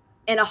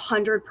 And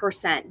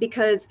 100%,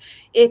 because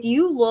if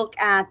you look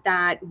at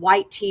that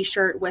white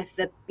t-shirt with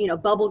the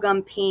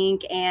bubblegum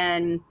pink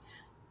and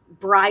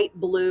bright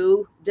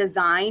blue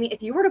design,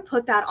 if you were to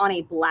put that on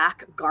a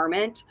black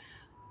garment,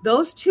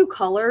 those two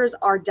colors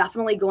are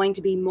definitely going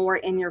to be more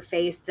in your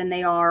face than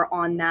they are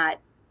on that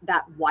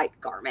white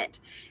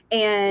garment.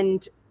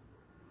 And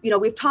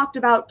we've talked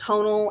about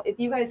tonal. If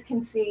you guys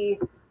can see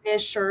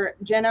this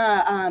shirt,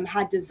 Jenna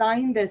had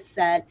designed this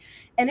set,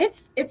 and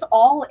it's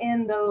all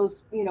in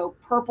those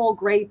purple,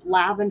 grape,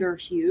 lavender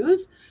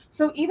hues.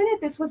 So even if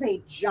this was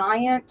a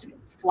giant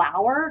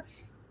flower,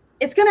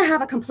 it's going to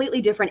have a completely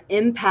different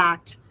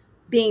impact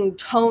being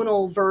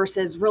tonal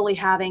versus really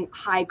having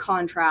high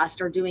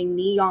contrast or doing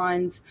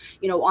neons,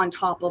 on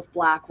top of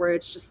black, where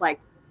it's just like,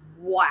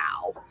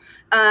 wow.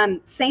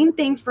 Same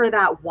thing for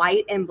that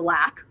white and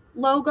black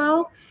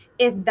logo.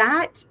 If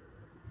that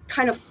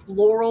kind of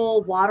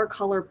floral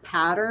watercolor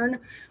pattern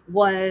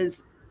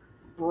was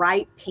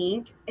bright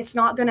pink, it's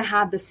not going to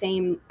have the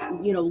same,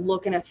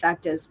 look and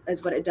effect as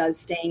what it does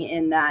staying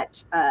in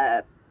that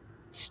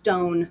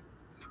stone,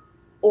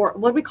 or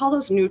what do we call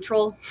those,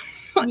 neutral.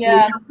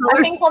 Yeah,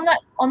 I think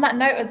on that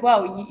note as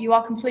well, you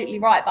are completely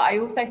right. But I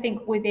also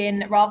think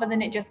within, rather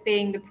than it just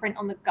being the print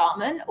on the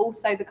garment,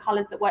 also the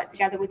colors that work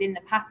together within the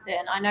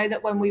pattern. I know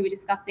that when we were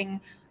discussing,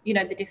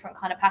 the different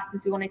kind of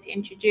patterns we wanted to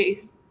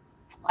introduce,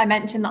 I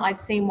mentioned that I'd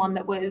seen one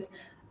that was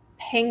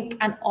pink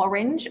and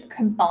orange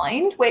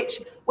combined,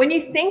 which when you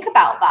think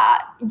about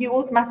that, you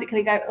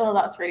automatically go, oh,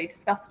 that's really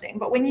disgusting.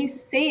 But when you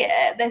see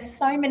it, there's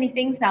so many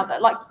things now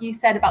that, like you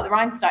said about the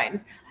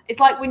rhinestones, it's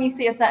like when you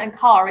see a certain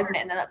car, isn't it?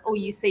 And then that's all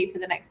you see for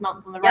the next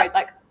month on the road. Yep.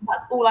 Like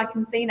that's all I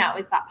can see now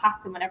is that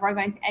pattern whenever I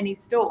go into any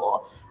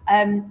store.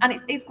 And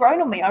it's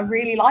grown on me. I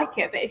really like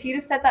it. But if you'd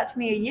have said that to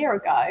me a year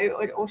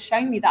ago or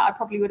shown me that, I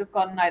probably would have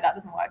gone, no, that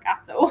doesn't work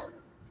at all.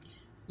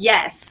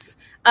 Yes.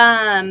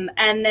 And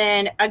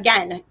then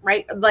again,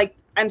 right, like,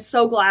 I'm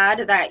so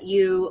glad that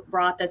you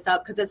brought this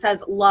up, because it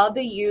says love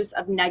the use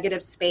of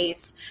negative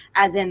space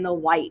as in the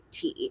white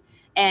tee.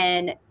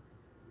 And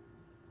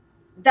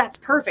that's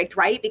perfect,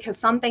 right? Because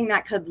something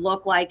that could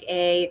look like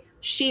a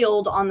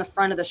shield on the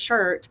front of the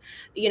shirt,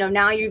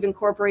 now you've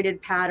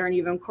incorporated pattern,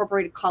 you've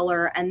incorporated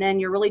color, and then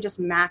you're really just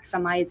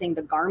maximizing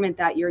the garment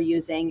that you're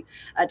using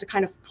to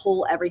kind of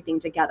pull everything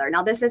together.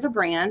 Now, this is a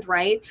brand,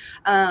 right?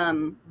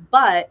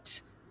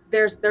 But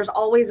there's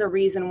always a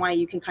reason why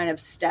you can kind of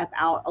step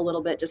out a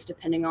little bit, just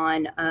depending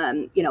on,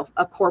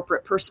 a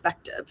corporate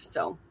perspective.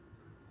 So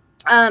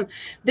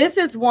this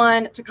is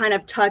one to kind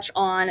of touch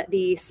on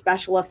the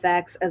special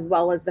effects as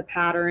well as the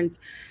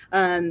patterns.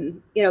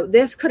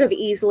 This could have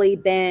easily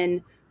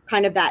been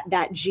kind of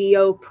that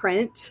geo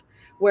print,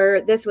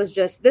 where this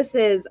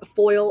is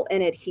foil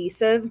and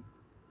adhesive,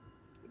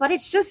 but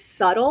it's just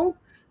subtle.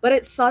 But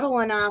it's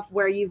subtle enough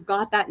where you've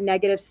got that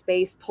negative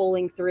space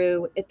pulling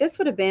through. If this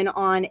would have been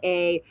on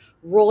a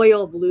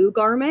royal blue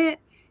garment,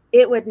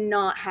 it would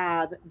not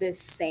have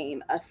this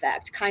same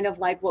effect, kind of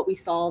like what we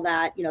saw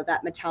that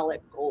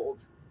metallic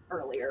gold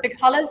earlier. The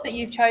colors that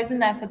you've chosen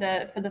there for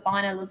the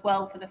vinyl as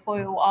well, for the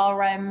foil,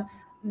 are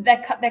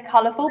they're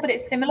colorful, but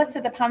it's similar to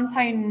the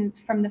Pantone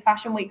from the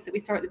fashion weeks that we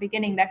saw at the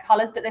beginning. They're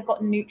colors, but they've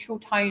got neutral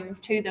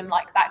tones to them.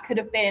 Like that could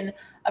have been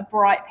a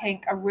bright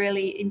pink, a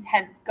really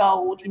intense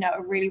gold,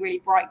 a really, really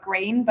bright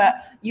green, but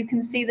you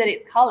can see that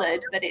it's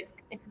colored, but it's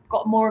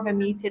got more of a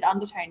muted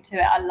undertone to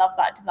it. I love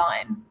that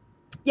design.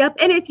 Yep.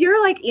 And if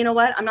you're like, you know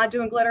what, I'm not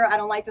doing glitter, I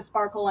don't like the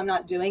sparkle, I'm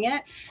not doing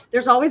it,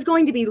 there's always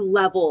going to be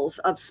levels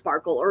of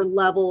sparkle or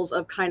levels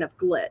of kind of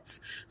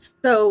glitz.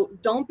 So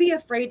don't be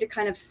afraid to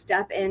kind of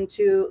step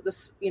into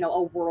this,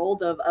 a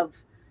world of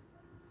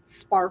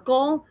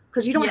sparkle,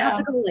 because you don't have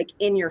to go like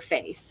in your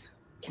face.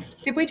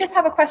 Did we just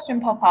have a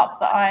question pop up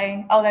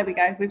oh, there we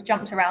go. We've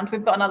jumped around.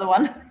 We've got another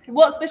one.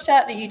 What's the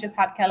shirt that you just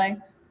had, Kelly?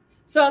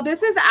 So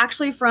this is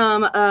actually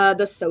from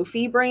the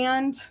Sophie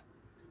brand.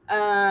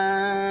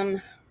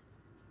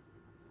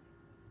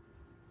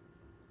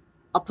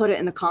 I'll put it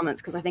in the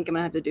comments because I think I'm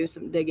gonna have to do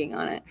some digging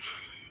on it.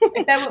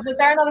 Was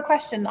there another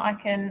question that I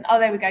can? Oh,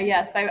 there we go.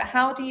 Yeah. So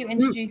how do you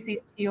introduce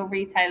these to your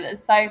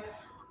retailers? So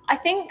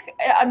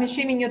I'm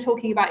assuming you're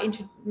talking about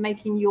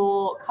making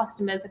your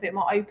customers a bit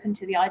more open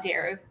to the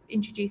idea of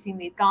introducing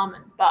these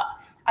garments. But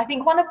I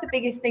think one of the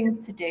biggest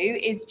things to do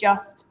is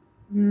just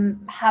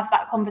have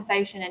that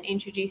conversation and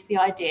introduce the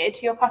idea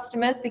to your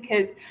customers,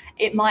 because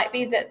it might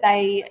be that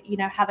they,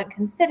 haven't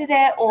considered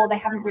it, or they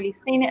haven't really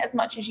seen it as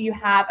much as you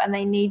have, and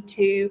they need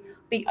to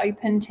be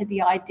open to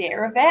the idea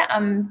of it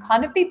and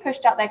kind of be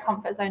pushed out their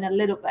comfort zone a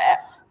little bit.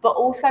 But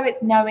also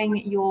it's knowing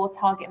your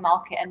target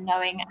market and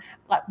knowing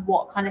like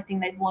what kind of thing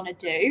they'd want to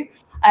do.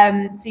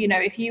 So,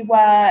 if you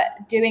were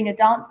doing a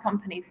dance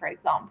company, for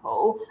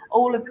example,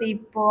 all of the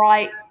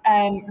bright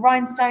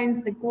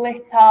rhinestones, the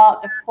glitter,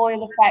 the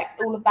foil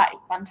effect, all of that is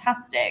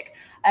fantastic.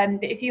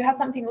 But if you had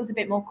something that was a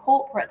bit more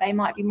corporate, they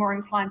might be more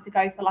inclined to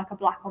go for like a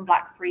black on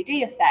black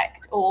 3D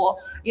effect, or,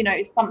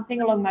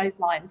 something along those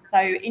lines. So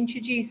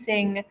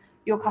introducing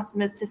your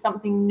customers to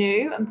something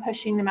new and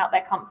pushing them out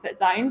their comfort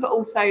zone, but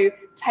also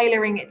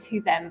tailoring it to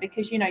them,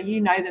 because you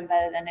know them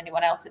better than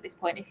anyone else at this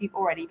point if you've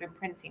already been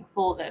printing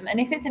for them. And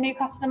if it's a new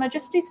customer,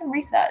 just do some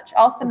research,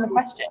 ask them the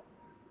question.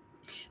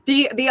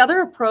 The other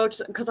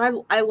approach, because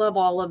I love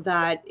all of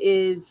that,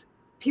 is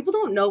people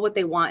don't know what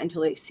they want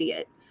until they see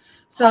it.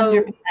 So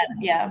 100%,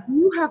 yeah.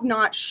 You have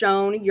not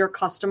shown your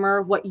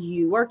customer what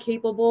you are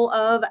capable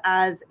of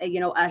as a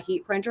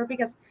heat printer,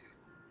 because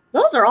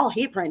those are all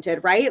heat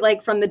printed, right?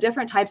 Like from the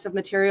different types of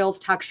materials,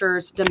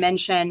 textures,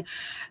 dimension,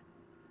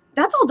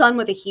 that's all done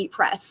with a heat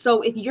press.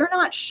 So if you're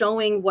not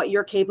showing what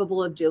you're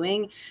capable of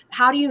doing,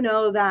 how do you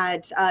know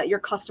that your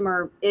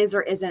customer is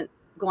or isn't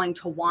going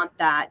to want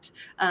that.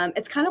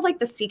 It's kind of like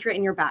the secret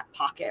in your back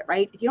pocket,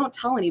 right? If you don't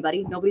tell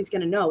anybody, nobody's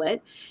going to know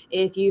it.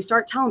 If you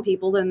start telling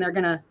people, then they're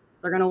going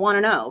to want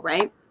to know,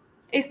 right?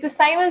 It's the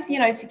same as,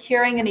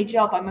 securing any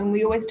job. I mean,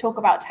 we always talk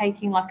about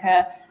taking like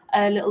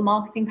a little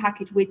marketing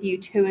package with you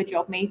to a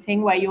job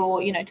meeting where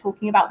you're,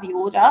 talking about the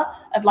order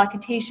of like a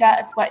t-shirt,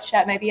 a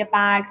sweatshirt, maybe a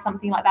bag,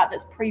 something like that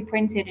that's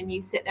pre-printed, and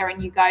you sit there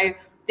and you go,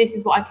 this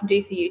is what I can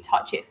do for you,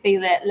 touch it,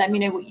 feel it, let me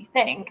know what you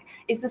think.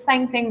 It's the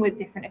same thing with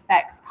different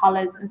effects,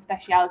 colors, and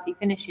speciality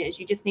finishes.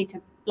 You just need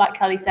to, like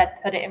Kelly said,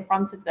 put it in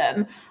front of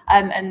them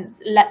and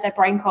let their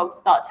brain cogs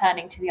start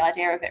turning to the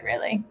idea of it,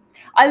 really.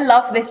 I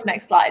love this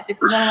next slide.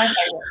 This is one of my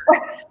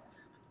favorites.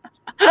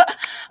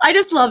 I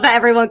just love that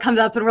everyone comes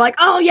up and we're like,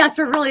 oh yes,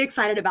 we're really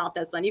excited about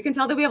this one. You can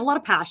tell that we have a lot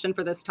of passion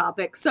for this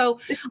topic. So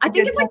I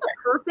think it's like the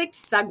perfect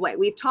segue.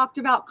 We've talked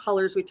about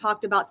colors. We've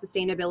talked about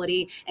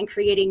sustainability and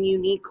creating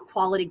unique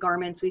quality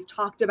garments. We've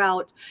talked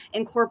about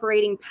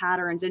incorporating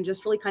patterns and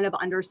just really kind of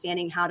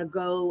understanding how to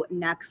go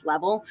next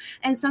level.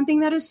 And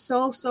something that is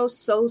so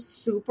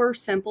super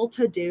simple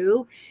to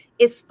do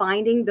is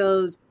finding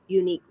those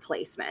unique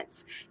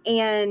placements.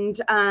 And,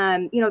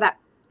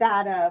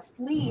 that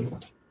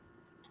fleece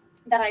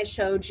that I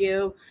showed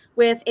you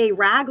with a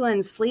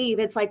raglan sleeve,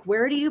 it's like,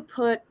 where do you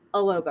put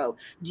a logo?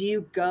 Do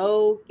you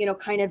go,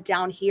 kind of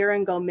down here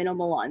and go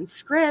minimal on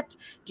script?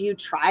 Do you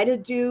try to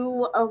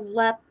do a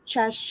left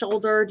chest,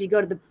 shoulder? Do you go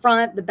to the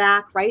front, the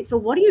back, right? So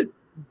what do you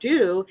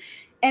do?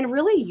 And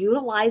really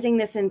utilizing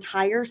this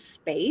entire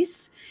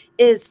space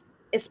is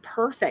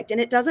perfect. And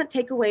it doesn't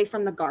take away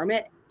from the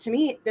garment. To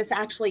me, this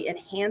actually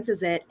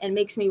enhances it and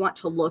makes me want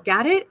to look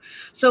at it.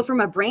 So from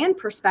a brand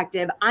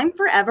perspective, I'm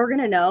forever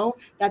going to know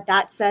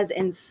that says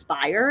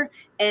inspire,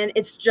 and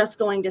it's just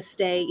going to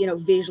stay,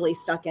 visually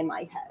stuck in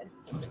my head.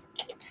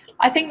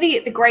 I think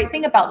the great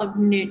thing about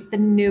the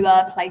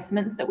newer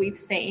placements that we've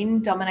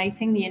seen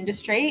dominating the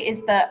industry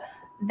is that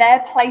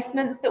they're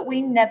placements that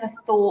we never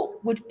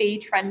thought would be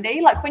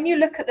trendy. Like when you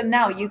look at them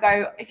now, you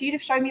go, if you'd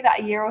have shown me that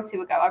a year or two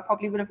ago, I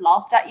probably would have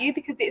laughed at you,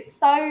 because it's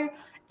so,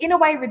 in a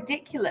way,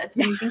 ridiculous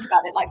when you think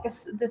about it. Like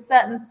the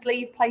certain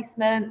sleeve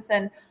placements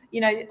and,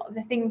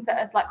 the things that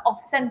are like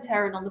off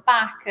center and on the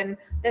back. And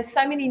there's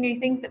so many new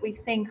things that we've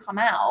seen come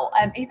out.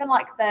 Even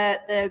like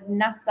the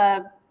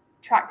NASA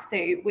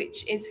tracksuit,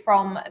 which is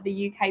from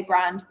the UK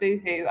brand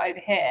Boohoo over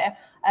here,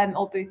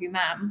 or Boohoo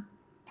Ma'am.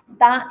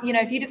 That,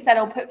 if you'd have said,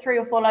 I'll put 3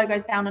 or 4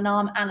 logos down an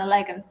arm and a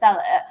leg and sell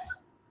it,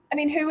 I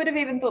mean, who would have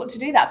even thought to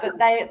do that? But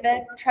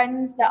they're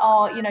trends that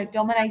are,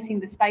 dominating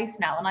the space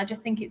now. And I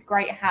just think it's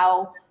great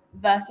how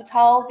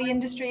versatile the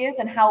industry is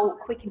and how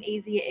quick and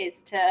easy it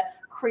is to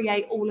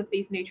create all of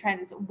these new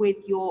trends with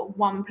your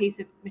one piece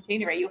of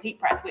machinery, your heat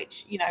press,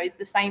 which, is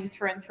the same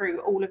through and through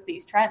all of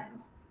these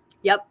trends.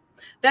 Yep.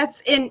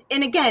 That's and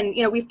again,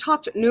 we've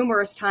talked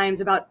numerous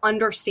times about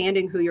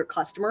understanding who your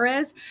customer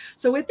is.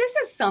 So if this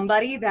is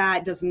somebody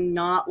that does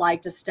not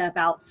like to step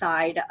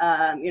outside,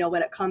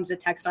 when it comes to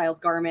textiles,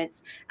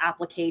 garments,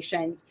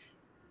 applications,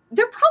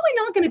 they're probably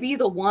not going to be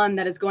the one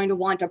that is going to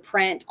want to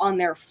print on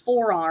their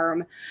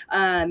forearm,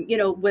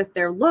 with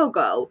their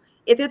logo.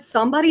 If it's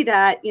somebody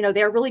that,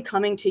 they're really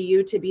coming to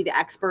you to be the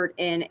expert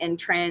in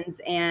trends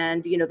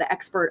and, the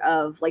expert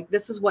of like,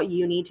 this is what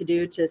you need to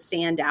do to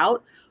stand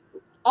out,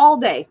 all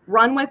day,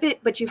 run with it,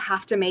 but you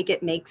have to make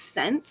it make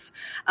sense.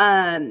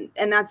 And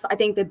that's, I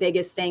think the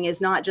biggest thing is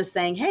not just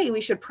saying, hey,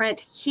 we should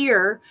print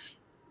here.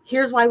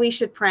 Here's why we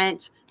should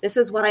print. This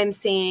is what I'm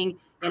seeing.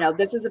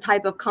 This is the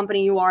type of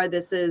company you are.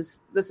 This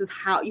is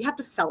how you have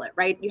to sell it,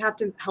 right? You have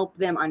to help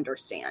them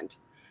understand.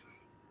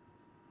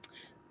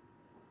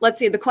 Let's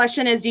see. The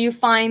question is, do you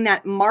find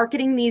that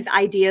marketing these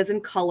ideas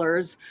and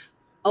colors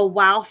a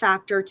wow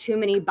factor, too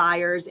many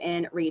buyers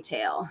in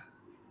retail?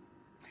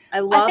 I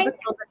love the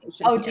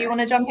combination. Oh, here. Do you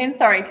want to jump in?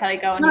 Sorry, Kelly,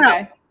 go on.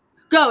 No.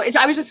 Go.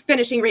 I was just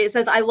finishing reading. It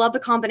says, I love the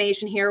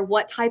combination here.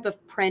 What type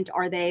of print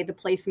are they? The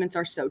placements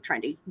are so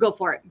trendy. Go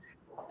for it.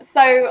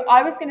 So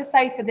I was going to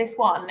say for this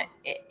one,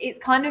 it's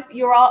kind of,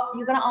 you're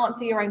going to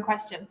answer your own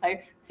question. So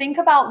think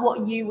about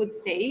what you would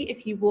see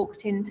if you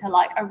walked into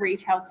like a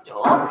retail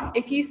store.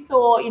 If you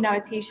saw,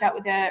 a t-shirt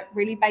with a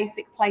really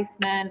basic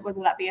placement,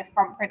 whether that be a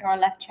front print or a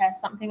left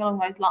chest, something along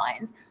those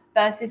lines,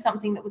 versus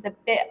something that was a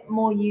bit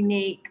more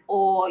unique,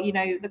 or,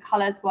 the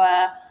colors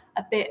were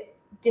a bit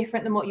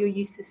different than what you're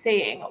used to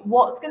seeing,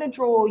 what's going to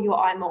draw your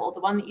eye more? The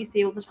one that you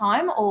see all the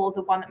time, or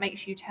the one that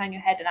makes you turn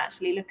your head and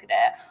actually look at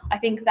it? I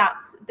think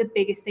that's the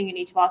biggest thing you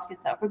need to ask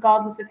yourself,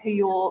 regardless of who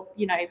you're,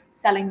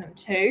 selling them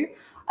to.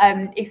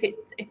 If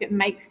it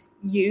makes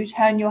you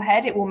turn your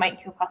head, it will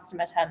make your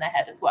customer turn their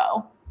head as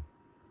well.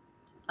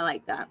 I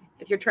like that.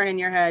 If you're turning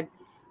your head,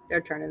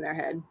 they're turning their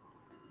head.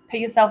 Put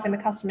yourself in the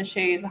customer's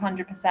shoes,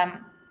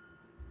 100%.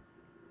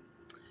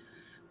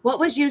 What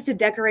was used to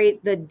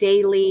decorate the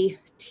daily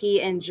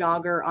tee and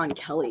jogger on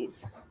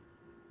Kelly's?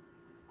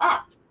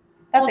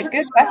 That's a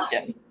good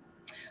question.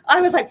 I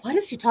was like, what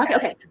is she talking?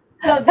 Okay,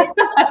 so this is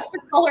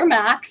the Color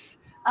Max,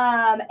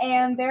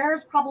 and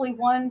there's probably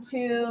 1,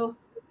 2,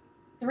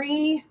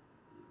 3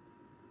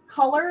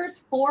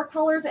 colors, 4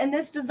 colors in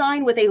this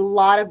design with a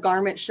lot of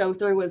garment show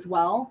through as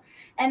well.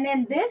 And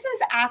then this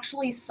is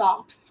actually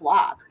soft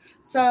flock.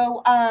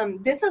 So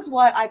this is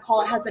what I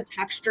call, it has a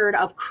texture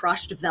of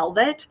crushed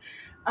velvet.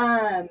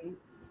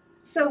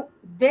 So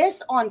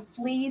this on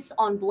fleece,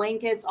 on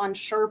blankets, on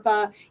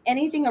Sherpa,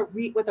 anything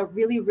with a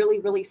really, really,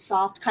 really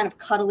soft kind of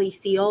cuddly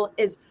feel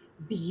is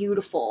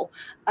beautiful.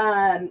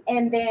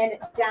 And then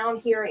down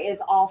here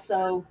is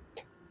also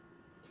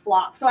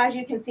flock. So as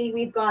you can see,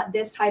 we've got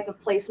this type of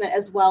placement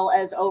as well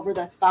as over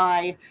the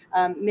thigh,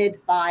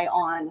 mid thigh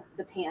on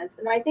the pants.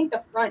 And I think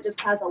the front just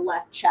has a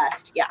left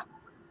chest. Yeah.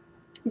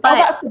 But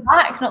that's the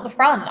back, not the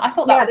front. I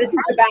thought that was this is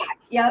the back.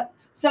 Yep.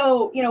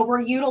 So, we're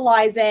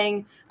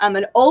utilizing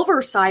an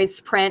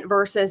oversized print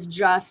versus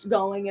just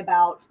going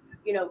about,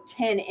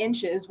 10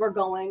 inches. We're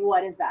going,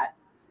 what is that?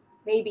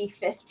 Maybe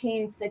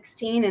 15,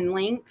 16 in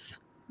length.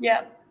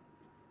 Yeah.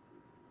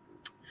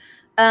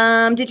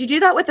 Did you do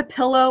that with a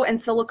pillow and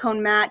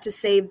silicone mat to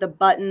save the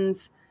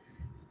buttons,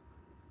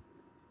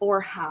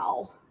 or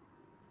how?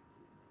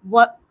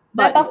 What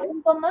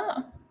buttons on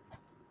that?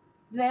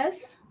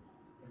 This?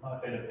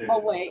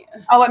 Oh, wait.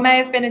 Oh, it may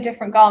have been a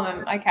different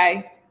garment.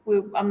 Okay.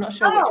 I'm not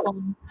sure which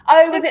one.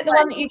 Oh, was it the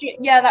one that you did?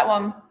 Yeah, that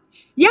one.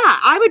 Yeah,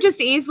 I would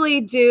just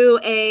easily do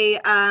a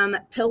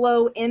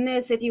pillow in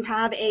this. If you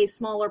have a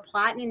smaller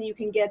platen, you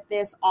can get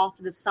this off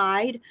the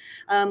side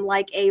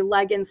like a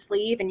leg and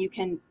sleeve, and you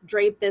can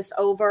drape this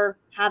over,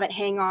 have it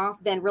hang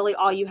off. Then really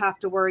all you have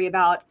to worry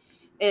about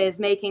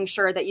is making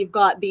sure that you've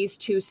got these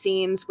 2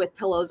 seams with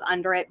pillows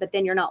under it, but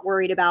then you're not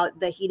worried about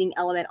the heating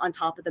element on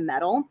top of the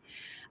metal.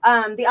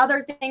 The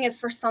other thing is,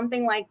 for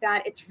something like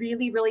that, it's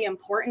really, really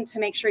important to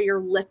make sure you're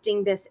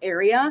lifting this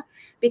area,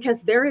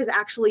 because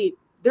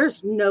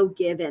there's no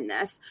give in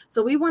this.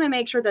 So we want to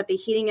make sure that the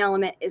heating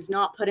element is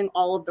not putting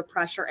all of the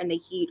pressure and the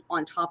heat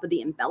on top of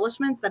the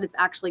embellishments, that it's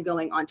actually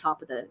going on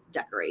top of the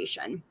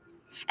decoration.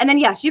 And then,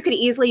 yes, you could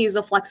easily use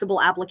a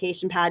flexible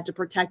application pad to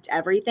protect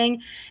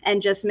everything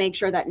and just make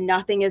sure that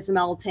nothing is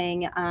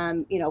melting,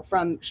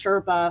 from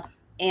Sherpa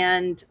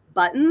and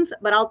buttons.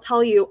 But I'll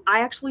tell you, I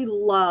actually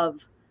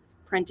love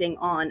printing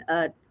on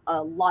a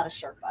lot of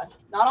Sherpa.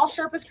 Not all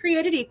Sherpas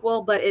created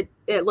equal, but it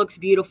looks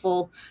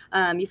beautiful.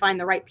 You find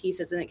the right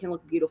pieces and it can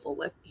look beautiful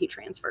with heat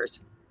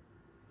transfers.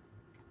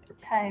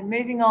 Okay,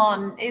 moving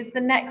on. Is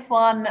the next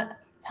one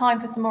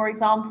time for some more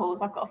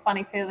examples? I've got a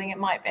funny feeling it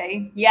might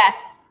be.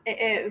 Yes, it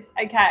is.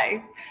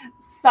 Okay.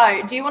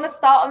 So do you want to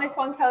start on this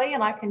one, Kelly?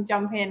 And I can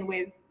jump in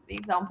with the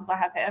examples I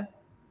have here.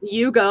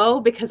 You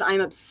go, because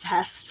I'm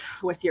obsessed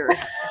with your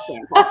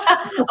examples.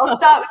 I'll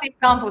start with the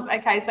examples.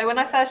 Okay, so when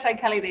I first showed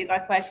Kelly these, I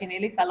swear she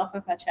nearly fell off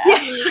of her chair.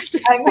 Yes.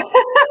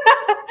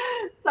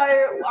 So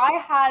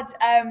I had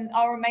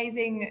our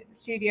amazing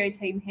studio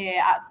team here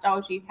at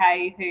Styles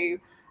UK who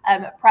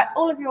prep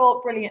all of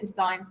your brilliant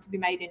designs to be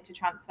made into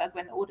transfers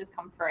when the orders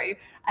come through.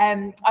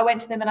 I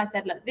went to them and I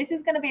said, look, this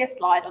is going to be a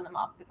slide on the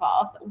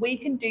masterclass. We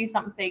can do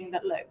something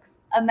that looks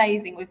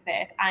amazing with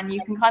this, and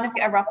you can kind of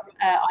get a rough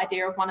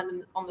idea of one of them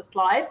that's on the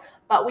slide.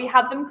 But we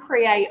had them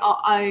create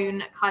our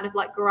own kind of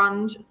like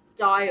grunge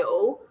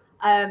style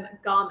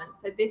garments.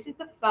 So this is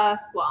the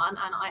first one,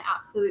 and I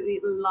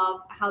absolutely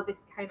love how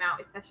this came out,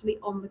 especially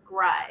on the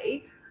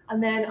grey.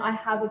 And then I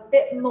have a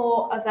bit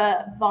more of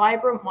a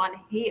vibrant one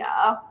here.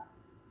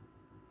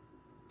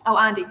 Oh,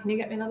 Andy, can you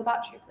get me another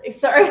battery, please?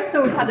 Sorry,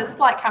 we've had a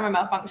slight camera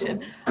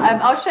malfunction.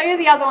 I'll show you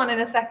the other one in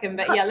a second,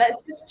 but yeah,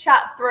 let's just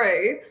chat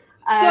through.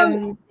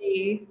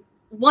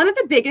 One of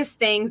the biggest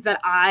things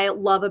that I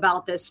love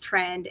about this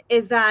trend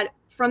is that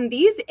from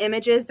these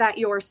images that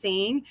you're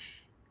seeing,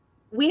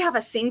 we have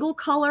a single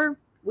color,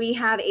 we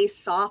have a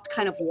soft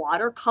kind of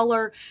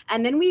watercolor,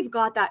 and then we've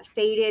got that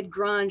faded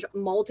grunge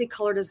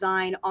multicolor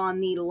design on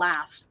the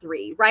last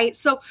 3, right?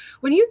 So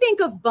when you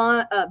think of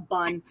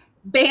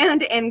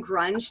band and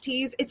grunge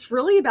tees, it's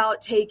really about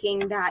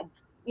taking that,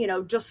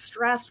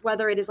 distressed,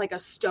 whether it is like a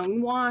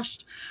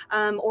stonewashed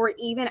or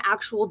even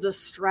actual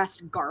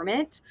distressed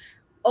garment,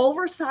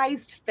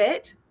 oversized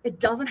fit. It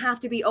doesn't have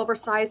to be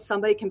oversized.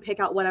 Somebody can pick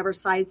out whatever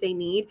size they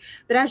need.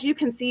 But as you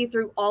can see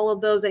through all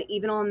of those, and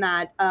even on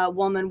that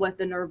woman with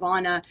the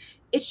Nirvana,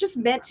 it's just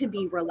meant to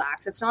be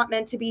relaxed. It's not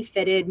meant to be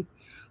fitted.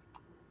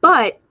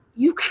 But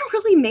you can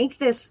really make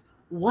this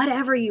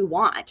whatever you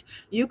want.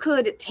 You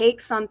could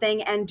take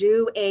something and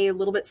do a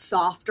little bit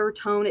softer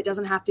tone. It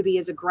doesn't have to be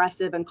as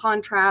aggressive and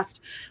contrast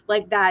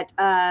like that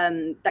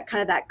kind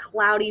of that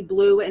cloudy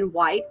blue and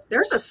white.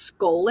 There's a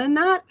skull in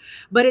that,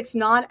 but it's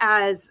not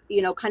as,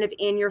 kind of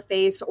in your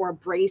face or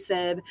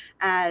abrasive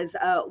as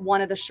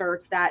one of the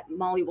shirts that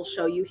Molly will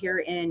show you here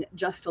in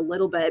just a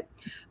little bit.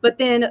 But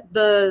then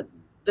the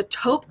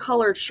taupe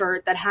colored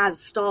shirt that has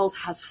stalls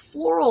has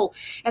floral.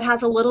 It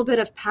has a little bit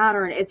of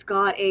pattern. It's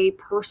got a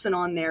person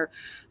on there.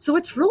 So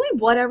it's really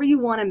whatever you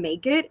want to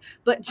make it,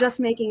 but just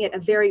making it a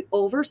very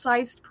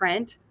oversized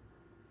print.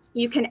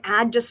 You can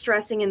add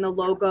distressing in the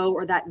logo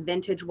or that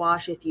vintage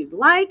wash if you'd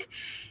like,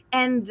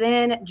 and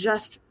then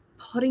just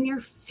putting your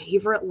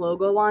favorite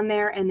logo on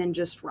there and then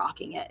just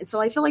rocking it. And so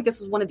I feel like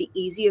this is one of the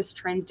easiest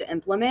trends to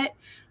implement.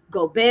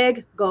 Go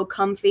big, go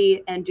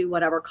comfy, and do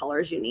whatever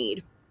colors you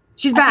need.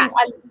 She's back.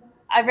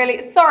 I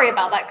really, sorry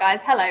about that,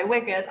 guys. Hello,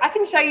 we're good. I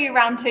can show you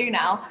round 2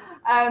 now.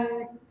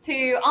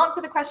 To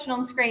answer the question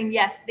on screen,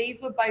 yes,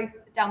 these were both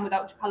done with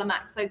Ultracolor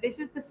Max. So this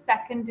is the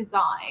second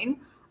design.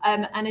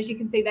 And as you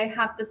can see, they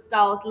have the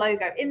Styles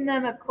logo in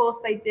them. Of course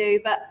they do.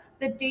 But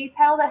the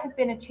detail that has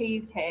been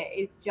achieved here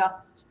is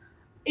just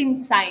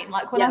insane.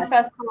 Like when I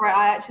first saw it,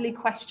 I actually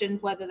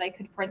questioned whether they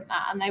could print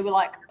that. And they were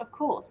like, of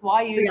course,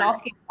 why are you even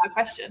asking that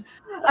question?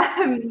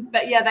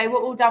 But yeah, they were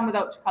all done with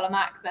Ultracolor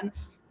Max. And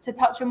to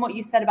touch on what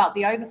you said about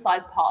the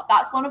oversized part,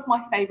 that's one of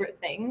my favorite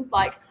things.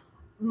 Like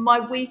my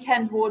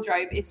weekend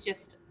wardrobe is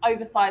just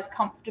oversized,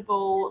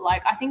 comfortable.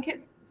 Like I think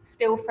it's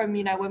still from,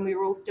 when we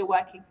were all still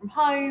working from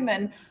home,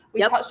 and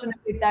we touched on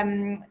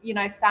it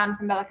with San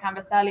from Bella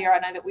Canvas earlier. I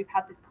know that we've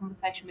had this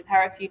conversation with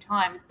her a few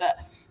times, but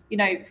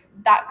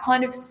that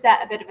kind of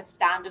set a bit of a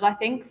standard, I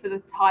think, for the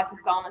type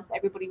of garments that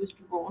everybody was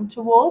drawn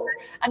towards.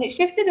 And it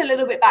shifted a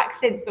little bit back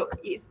since, but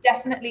it's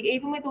definitely,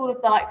 even with all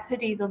of the like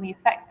hoodies on the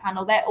effects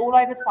panel, they're all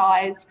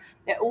oversized,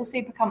 they're all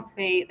super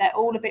comfy, they're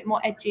all a bit more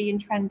edgy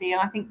and trendy.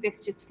 And I think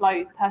this just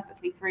flows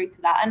perfectly through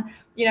to that. And,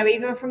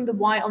 even from the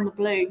white on the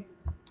blue,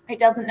 it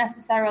doesn't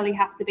necessarily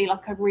have to be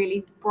like a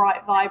really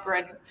bright,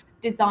 vibrant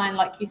design.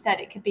 Like you said,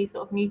 it could be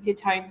sort of muted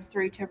tones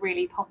through to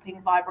really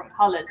popping, vibrant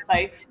colors.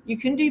 So you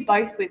can do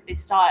both with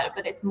this style,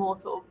 but it's more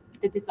sort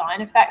of the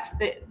design effect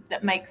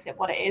that makes it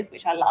what it is,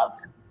 which I love.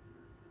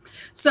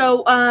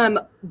 So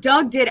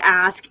Doug did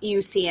ask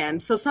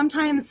UCM. So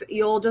sometimes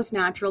you'll just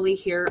naturally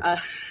hear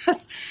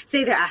us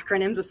say the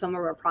acronyms of some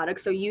of our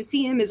products. So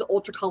UCM is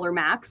Ultracolor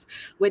Max,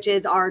 which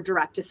is our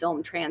direct to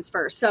film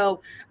transfer.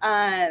 So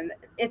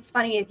it's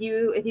funny if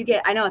you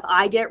get, I know if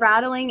I get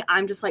rattling,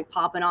 I'm just like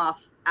popping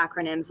off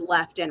acronyms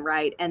left and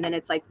right, and then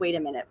it's like, wait a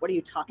minute, what are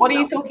you talking about? What are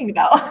you talking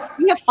about?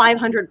 We have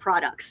 500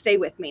 products. Stay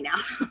with me now.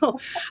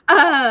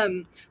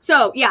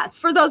 So yes,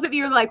 for those of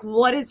you who are like,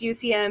 what is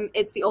UCM?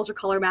 It's the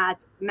Ultracolor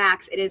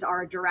Max. It is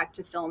our direct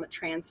to film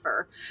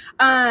transfer.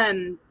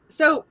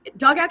 So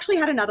Doug actually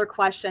had another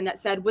question that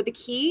said, would the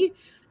key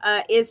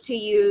is to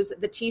use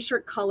the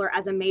t-shirt color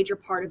as a major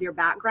part of your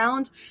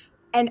background?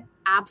 And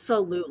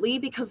absolutely,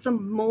 because the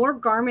more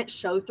garment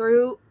show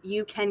through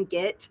you can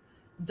get,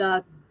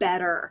 the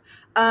better.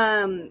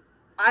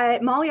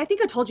 Molly, I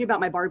think I told you about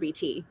my Barbie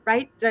tee,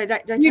 right? Did I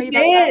tell you about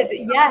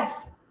that?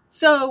 Yes.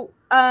 So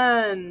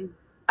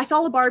I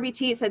saw the Barbie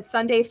tee. It said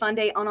Sunday Fun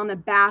Day, and on the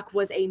back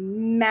was a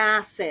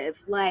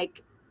massive,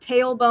 like,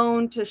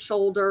 tailbone to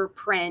shoulder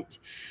print.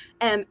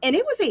 And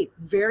it was a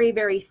very,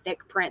 very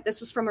thick print. This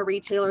was from a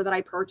retailer that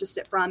I purchased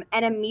it from.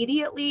 And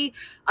immediately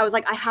I was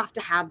like, I have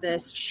to have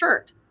this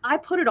shirt. I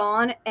put it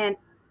on and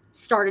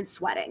started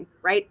sweating,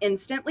 right?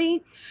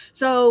 Instantly.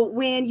 So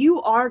when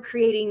you are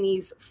creating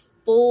these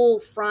full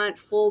front,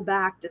 full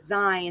back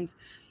designs,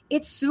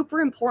 it's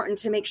super important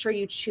to make sure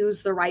you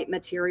choose the right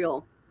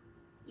material.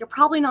 You're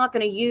probably not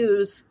going to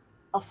use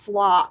a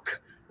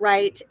flock,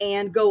 right?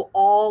 And go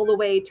all the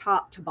way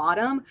top to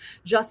bottom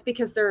just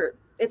because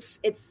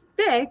it's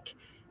thick.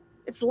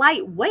 It's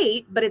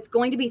lightweight, but it's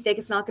going to be thick.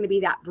 It's not going to be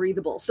that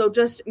breathable. So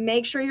just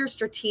make sure you're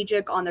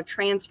strategic on the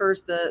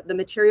transfers, the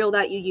material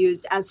that you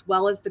used, as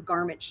well as the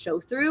garment show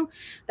through.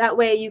 That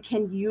way you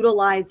can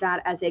utilize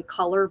that as a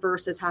color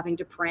versus having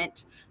to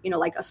print,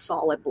 like a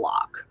solid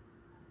block.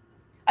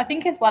 I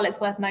think as well, it's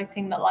worth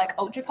noting that like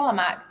Ultracolor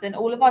Max and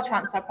all of our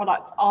transfer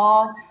products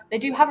they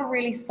do have a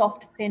really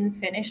soft, thin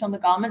finish on the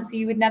garment. So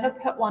you would never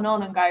put one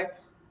on and go,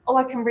 oh,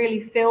 I can really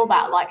feel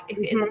that, like if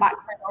it is a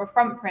back print or a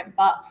front print.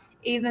 But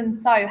even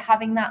so,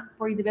 having that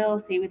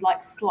breathability with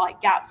like slight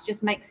gaps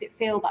just makes it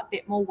feel that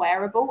bit more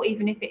wearable,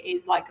 even if it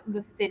is like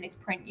the thinnest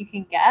print you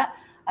can get.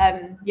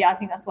 I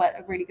think that's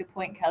a really good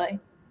point, Kelly.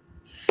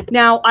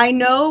 Now, I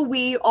know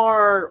we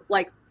are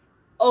like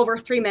over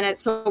 3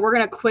 minutes, so we're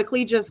going to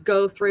quickly just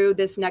go through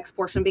this next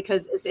portion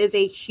because this is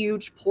a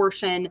huge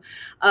portion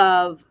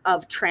of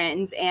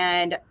trends.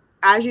 And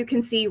as you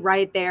can see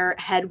right there,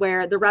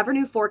 headwear, the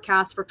revenue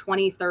forecast for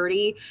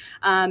 2030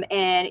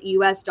 in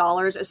US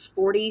dollars is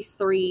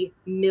 $43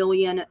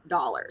 million.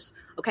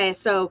 Okay,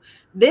 so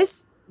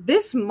this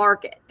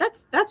market,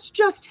 that's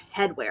just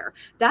headwear.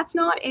 That's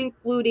not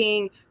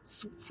including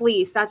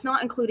fleece. That's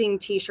not including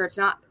t-shirts.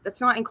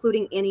 That's not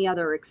including any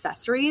other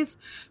accessories.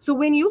 So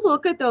when you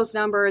look at those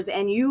numbers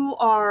and you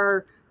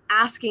are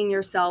asking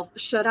yourself,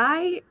 should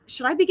I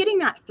be getting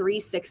that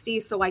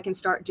 360 so I can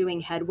start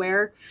doing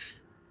headwear?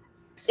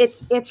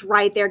 It's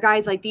right there,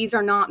 guys. Like, these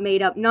are not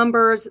made up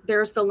numbers.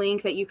 There's the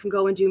link that you can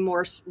go and do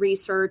more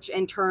research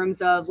in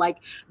terms of like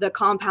the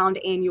compound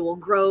annual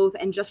growth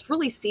and just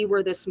really see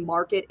where this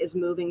market is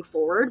moving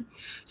forward.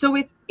 So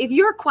if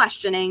you're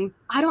questioning,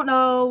 I don't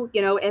know,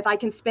 if I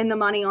can spend the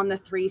money on the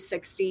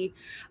 360,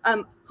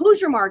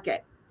 who's your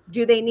market?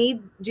 Do they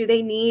need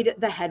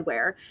the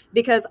headwear?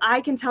 Because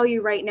I can tell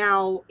you right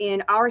now,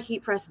 in our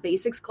Heat Press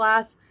Basics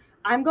class,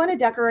 I'm going to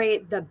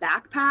decorate the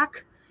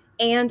backpack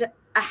and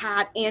a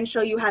hat and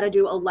show you how to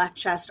do a left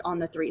chest on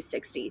the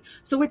 360.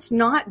 So it's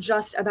not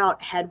just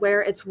about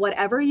headwear, it's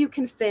whatever you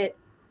can fit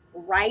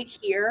right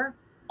here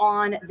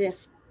on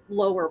this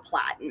lower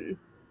platen.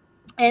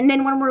 And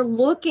then when we're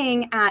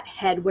looking at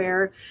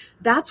headwear,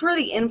 that's where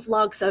the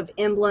influx of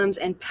emblems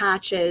and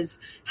patches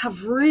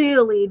have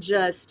really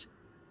just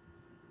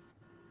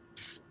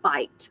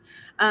spiked.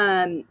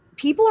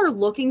 People are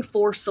looking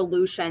for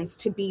solutions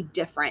to be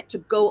different, to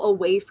go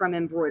away from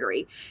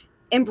embroidery.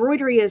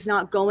 Embroidery is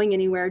not going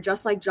anywhere.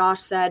 Just like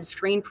Josh said,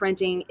 screen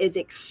printing is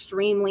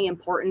extremely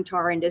important to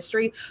our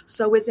industry.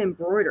 So is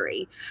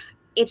embroidery.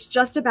 It's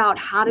just about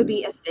how to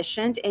be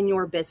efficient in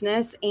your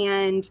business.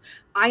 And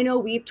I know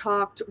we've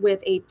talked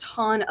with a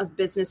ton of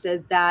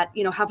businesses that,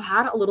 have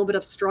had a little bit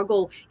of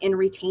struggle in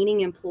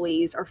retaining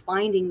employees or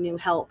finding new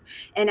help.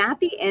 And at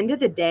the end of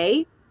the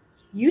day,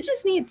 you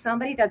just need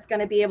somebody that's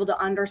going to be able to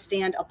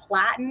understand a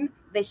platen,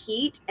 the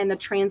heat, and the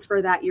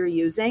transfer that you're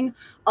using.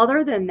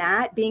 Other than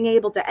that, being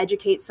able to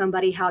educate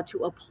somebody how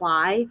to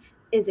apply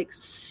is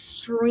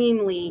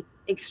extremely,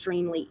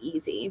 extremely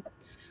easy.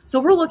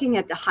 So we're looking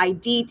at the high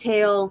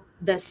detail,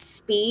 the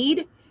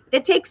speed. If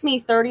it takes me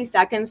 30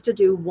 seconds to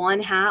do one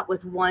hat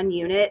with one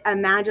unit,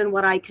 imagine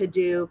what I could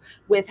do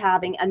with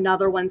having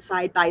another one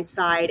side by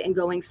side and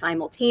going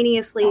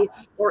simultaneously,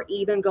 or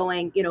even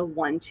going,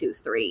 1, 2,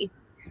 3.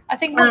 I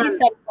think what you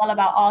said as well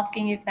about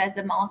asking if there's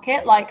a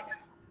market, like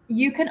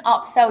you can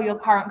upsell your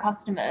current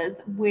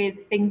customers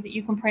with things that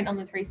you can print on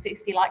the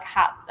 360, like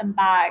hats and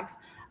bags.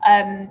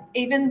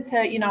 Even to,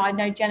 I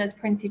know Jenna's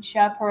printed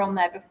Sherpa on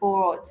there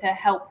before to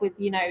help with,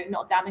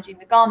 not damaging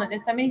the garment.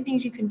 There's so many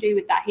things you can do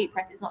with that heat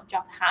press. It's not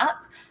just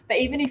hats, but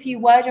even if you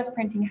were just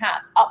printing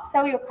hats,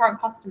 upsell your current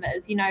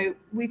customers.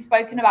 We've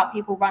spoken about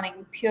people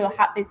running pure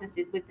hat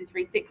businesses with the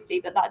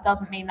 360, but that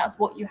doesn't mean that's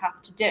what you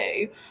have to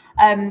do.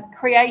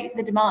 Create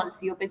the demand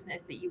for your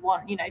business that you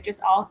want.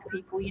 Just ask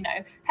people,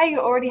 hey,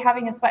 you're already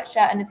having a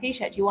sweatshirt and a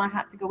t-shirt. Do you want a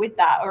hat to go with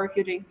that? Or if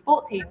you're doing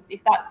sport teams,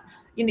 if that's,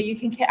 you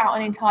can kit out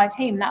an entire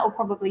team, that will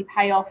probably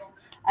pay off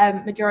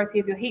majority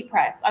of your heat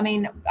press. I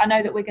mean, I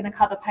know that we're going to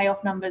cover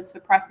payoff numbers for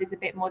presses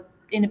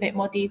in a bit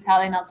more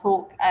detail in our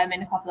talk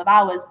in a couple of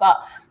hours,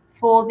 but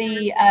for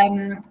the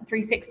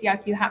 360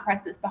 IQ hat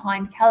press that's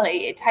behind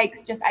Kelly, it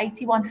takes just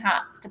 81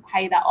 hats to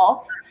pay that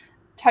off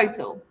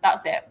total.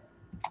 That's it.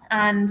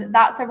 And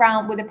that's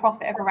around with a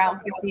profit of around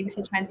 15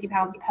 to 20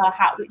 pounds per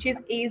hat, which is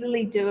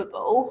easily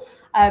doable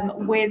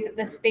with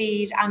the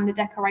speed and the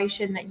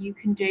decoration that you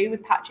can do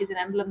with patches and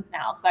emblems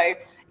now. So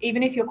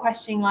even if you're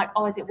questioning like,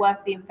 oh, is it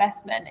worth the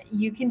investment?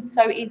 You can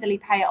so easily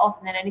pay it off.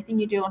 And then anything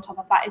you do on top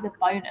of that is a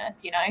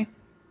bonus,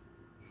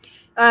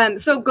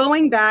 So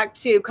going back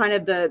to kind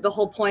of the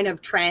whole point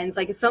of trends,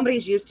 like if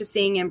somebody's used to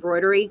seeing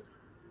embroidery,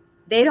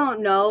 they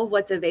don't know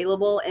what's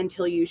available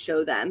until you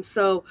show them.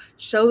 So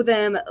show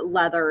them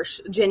leather,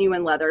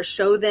 genuine leather,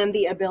 show them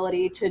the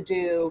ability to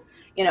do,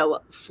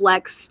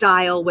 flex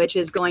style, which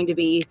is going to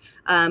be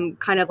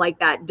kind of like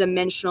that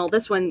dimensional.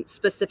 This one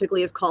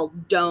specifically is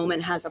called dome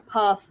and has a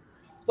puff.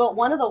 But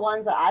one of the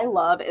ones that I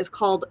love is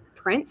called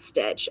print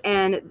stitch.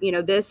 And,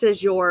 this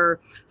is your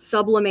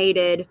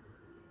sublimated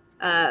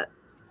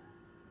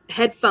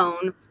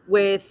headphone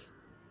with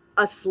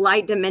a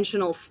slight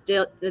dimensional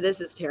still. This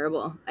is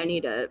terrible. I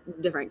need a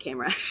different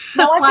camera.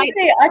 No,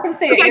 I can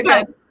see it. You're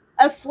good.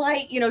 A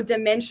slight,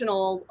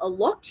 dimensional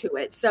look to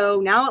it. So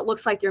now it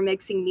looks like you're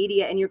mixing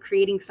media and you're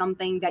creating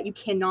something that you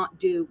cannot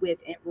do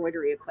with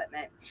embroidery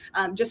equipment,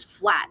 just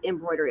flat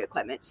embroidery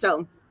equipment.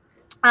 So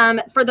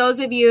for those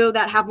of you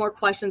that have more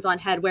questions on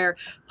headwear,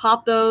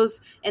 pop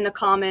those in the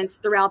comments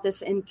throughout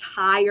this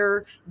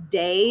entire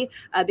day,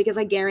 because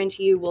I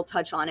guarantee you we'll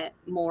touch on it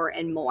more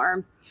and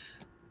more.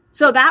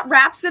 So that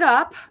wraps it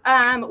up.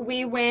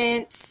 We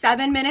went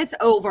 7 minutes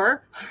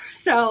over.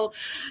 So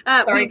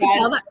Sorry, we can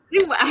tell that,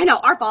 I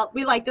know, our fault.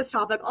 We like this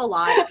topic a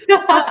lot.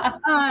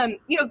 But,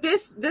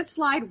 this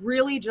slide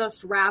really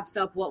just wraps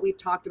up what we've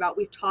talked about.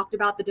 We've talked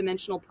about the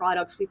dimensional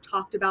products. We've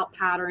talked about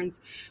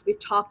patterns. We've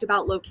talked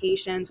about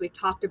locations. We've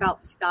talked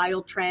about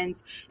style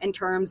trends in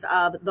terms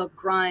of the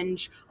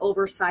grunge,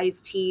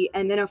 oversized tee.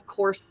 And then, of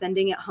course,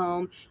 sending it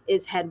home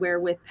is headwear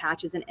with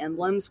patches and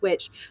emblems,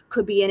 which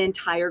could be an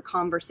entire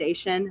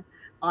conversation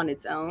on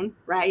its own,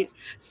 right?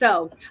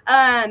 So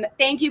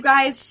thank you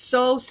guys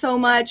so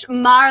much.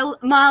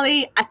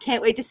 Molly, I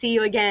can't wait to see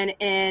you again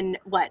in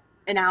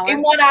an hour?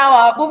 In 1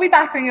 hour. We'll be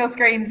back on your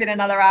screens in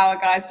another hour,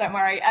 guys, don't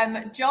worry.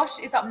 Josh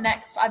is up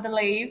next, I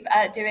believe,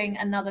 doing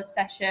another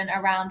session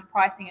around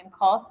pricing and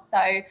costs,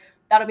 so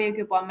that'll be a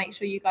good one. Make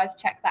sure you guys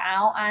check that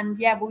out, and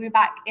yeah, we'll be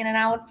back in an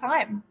hour's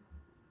time.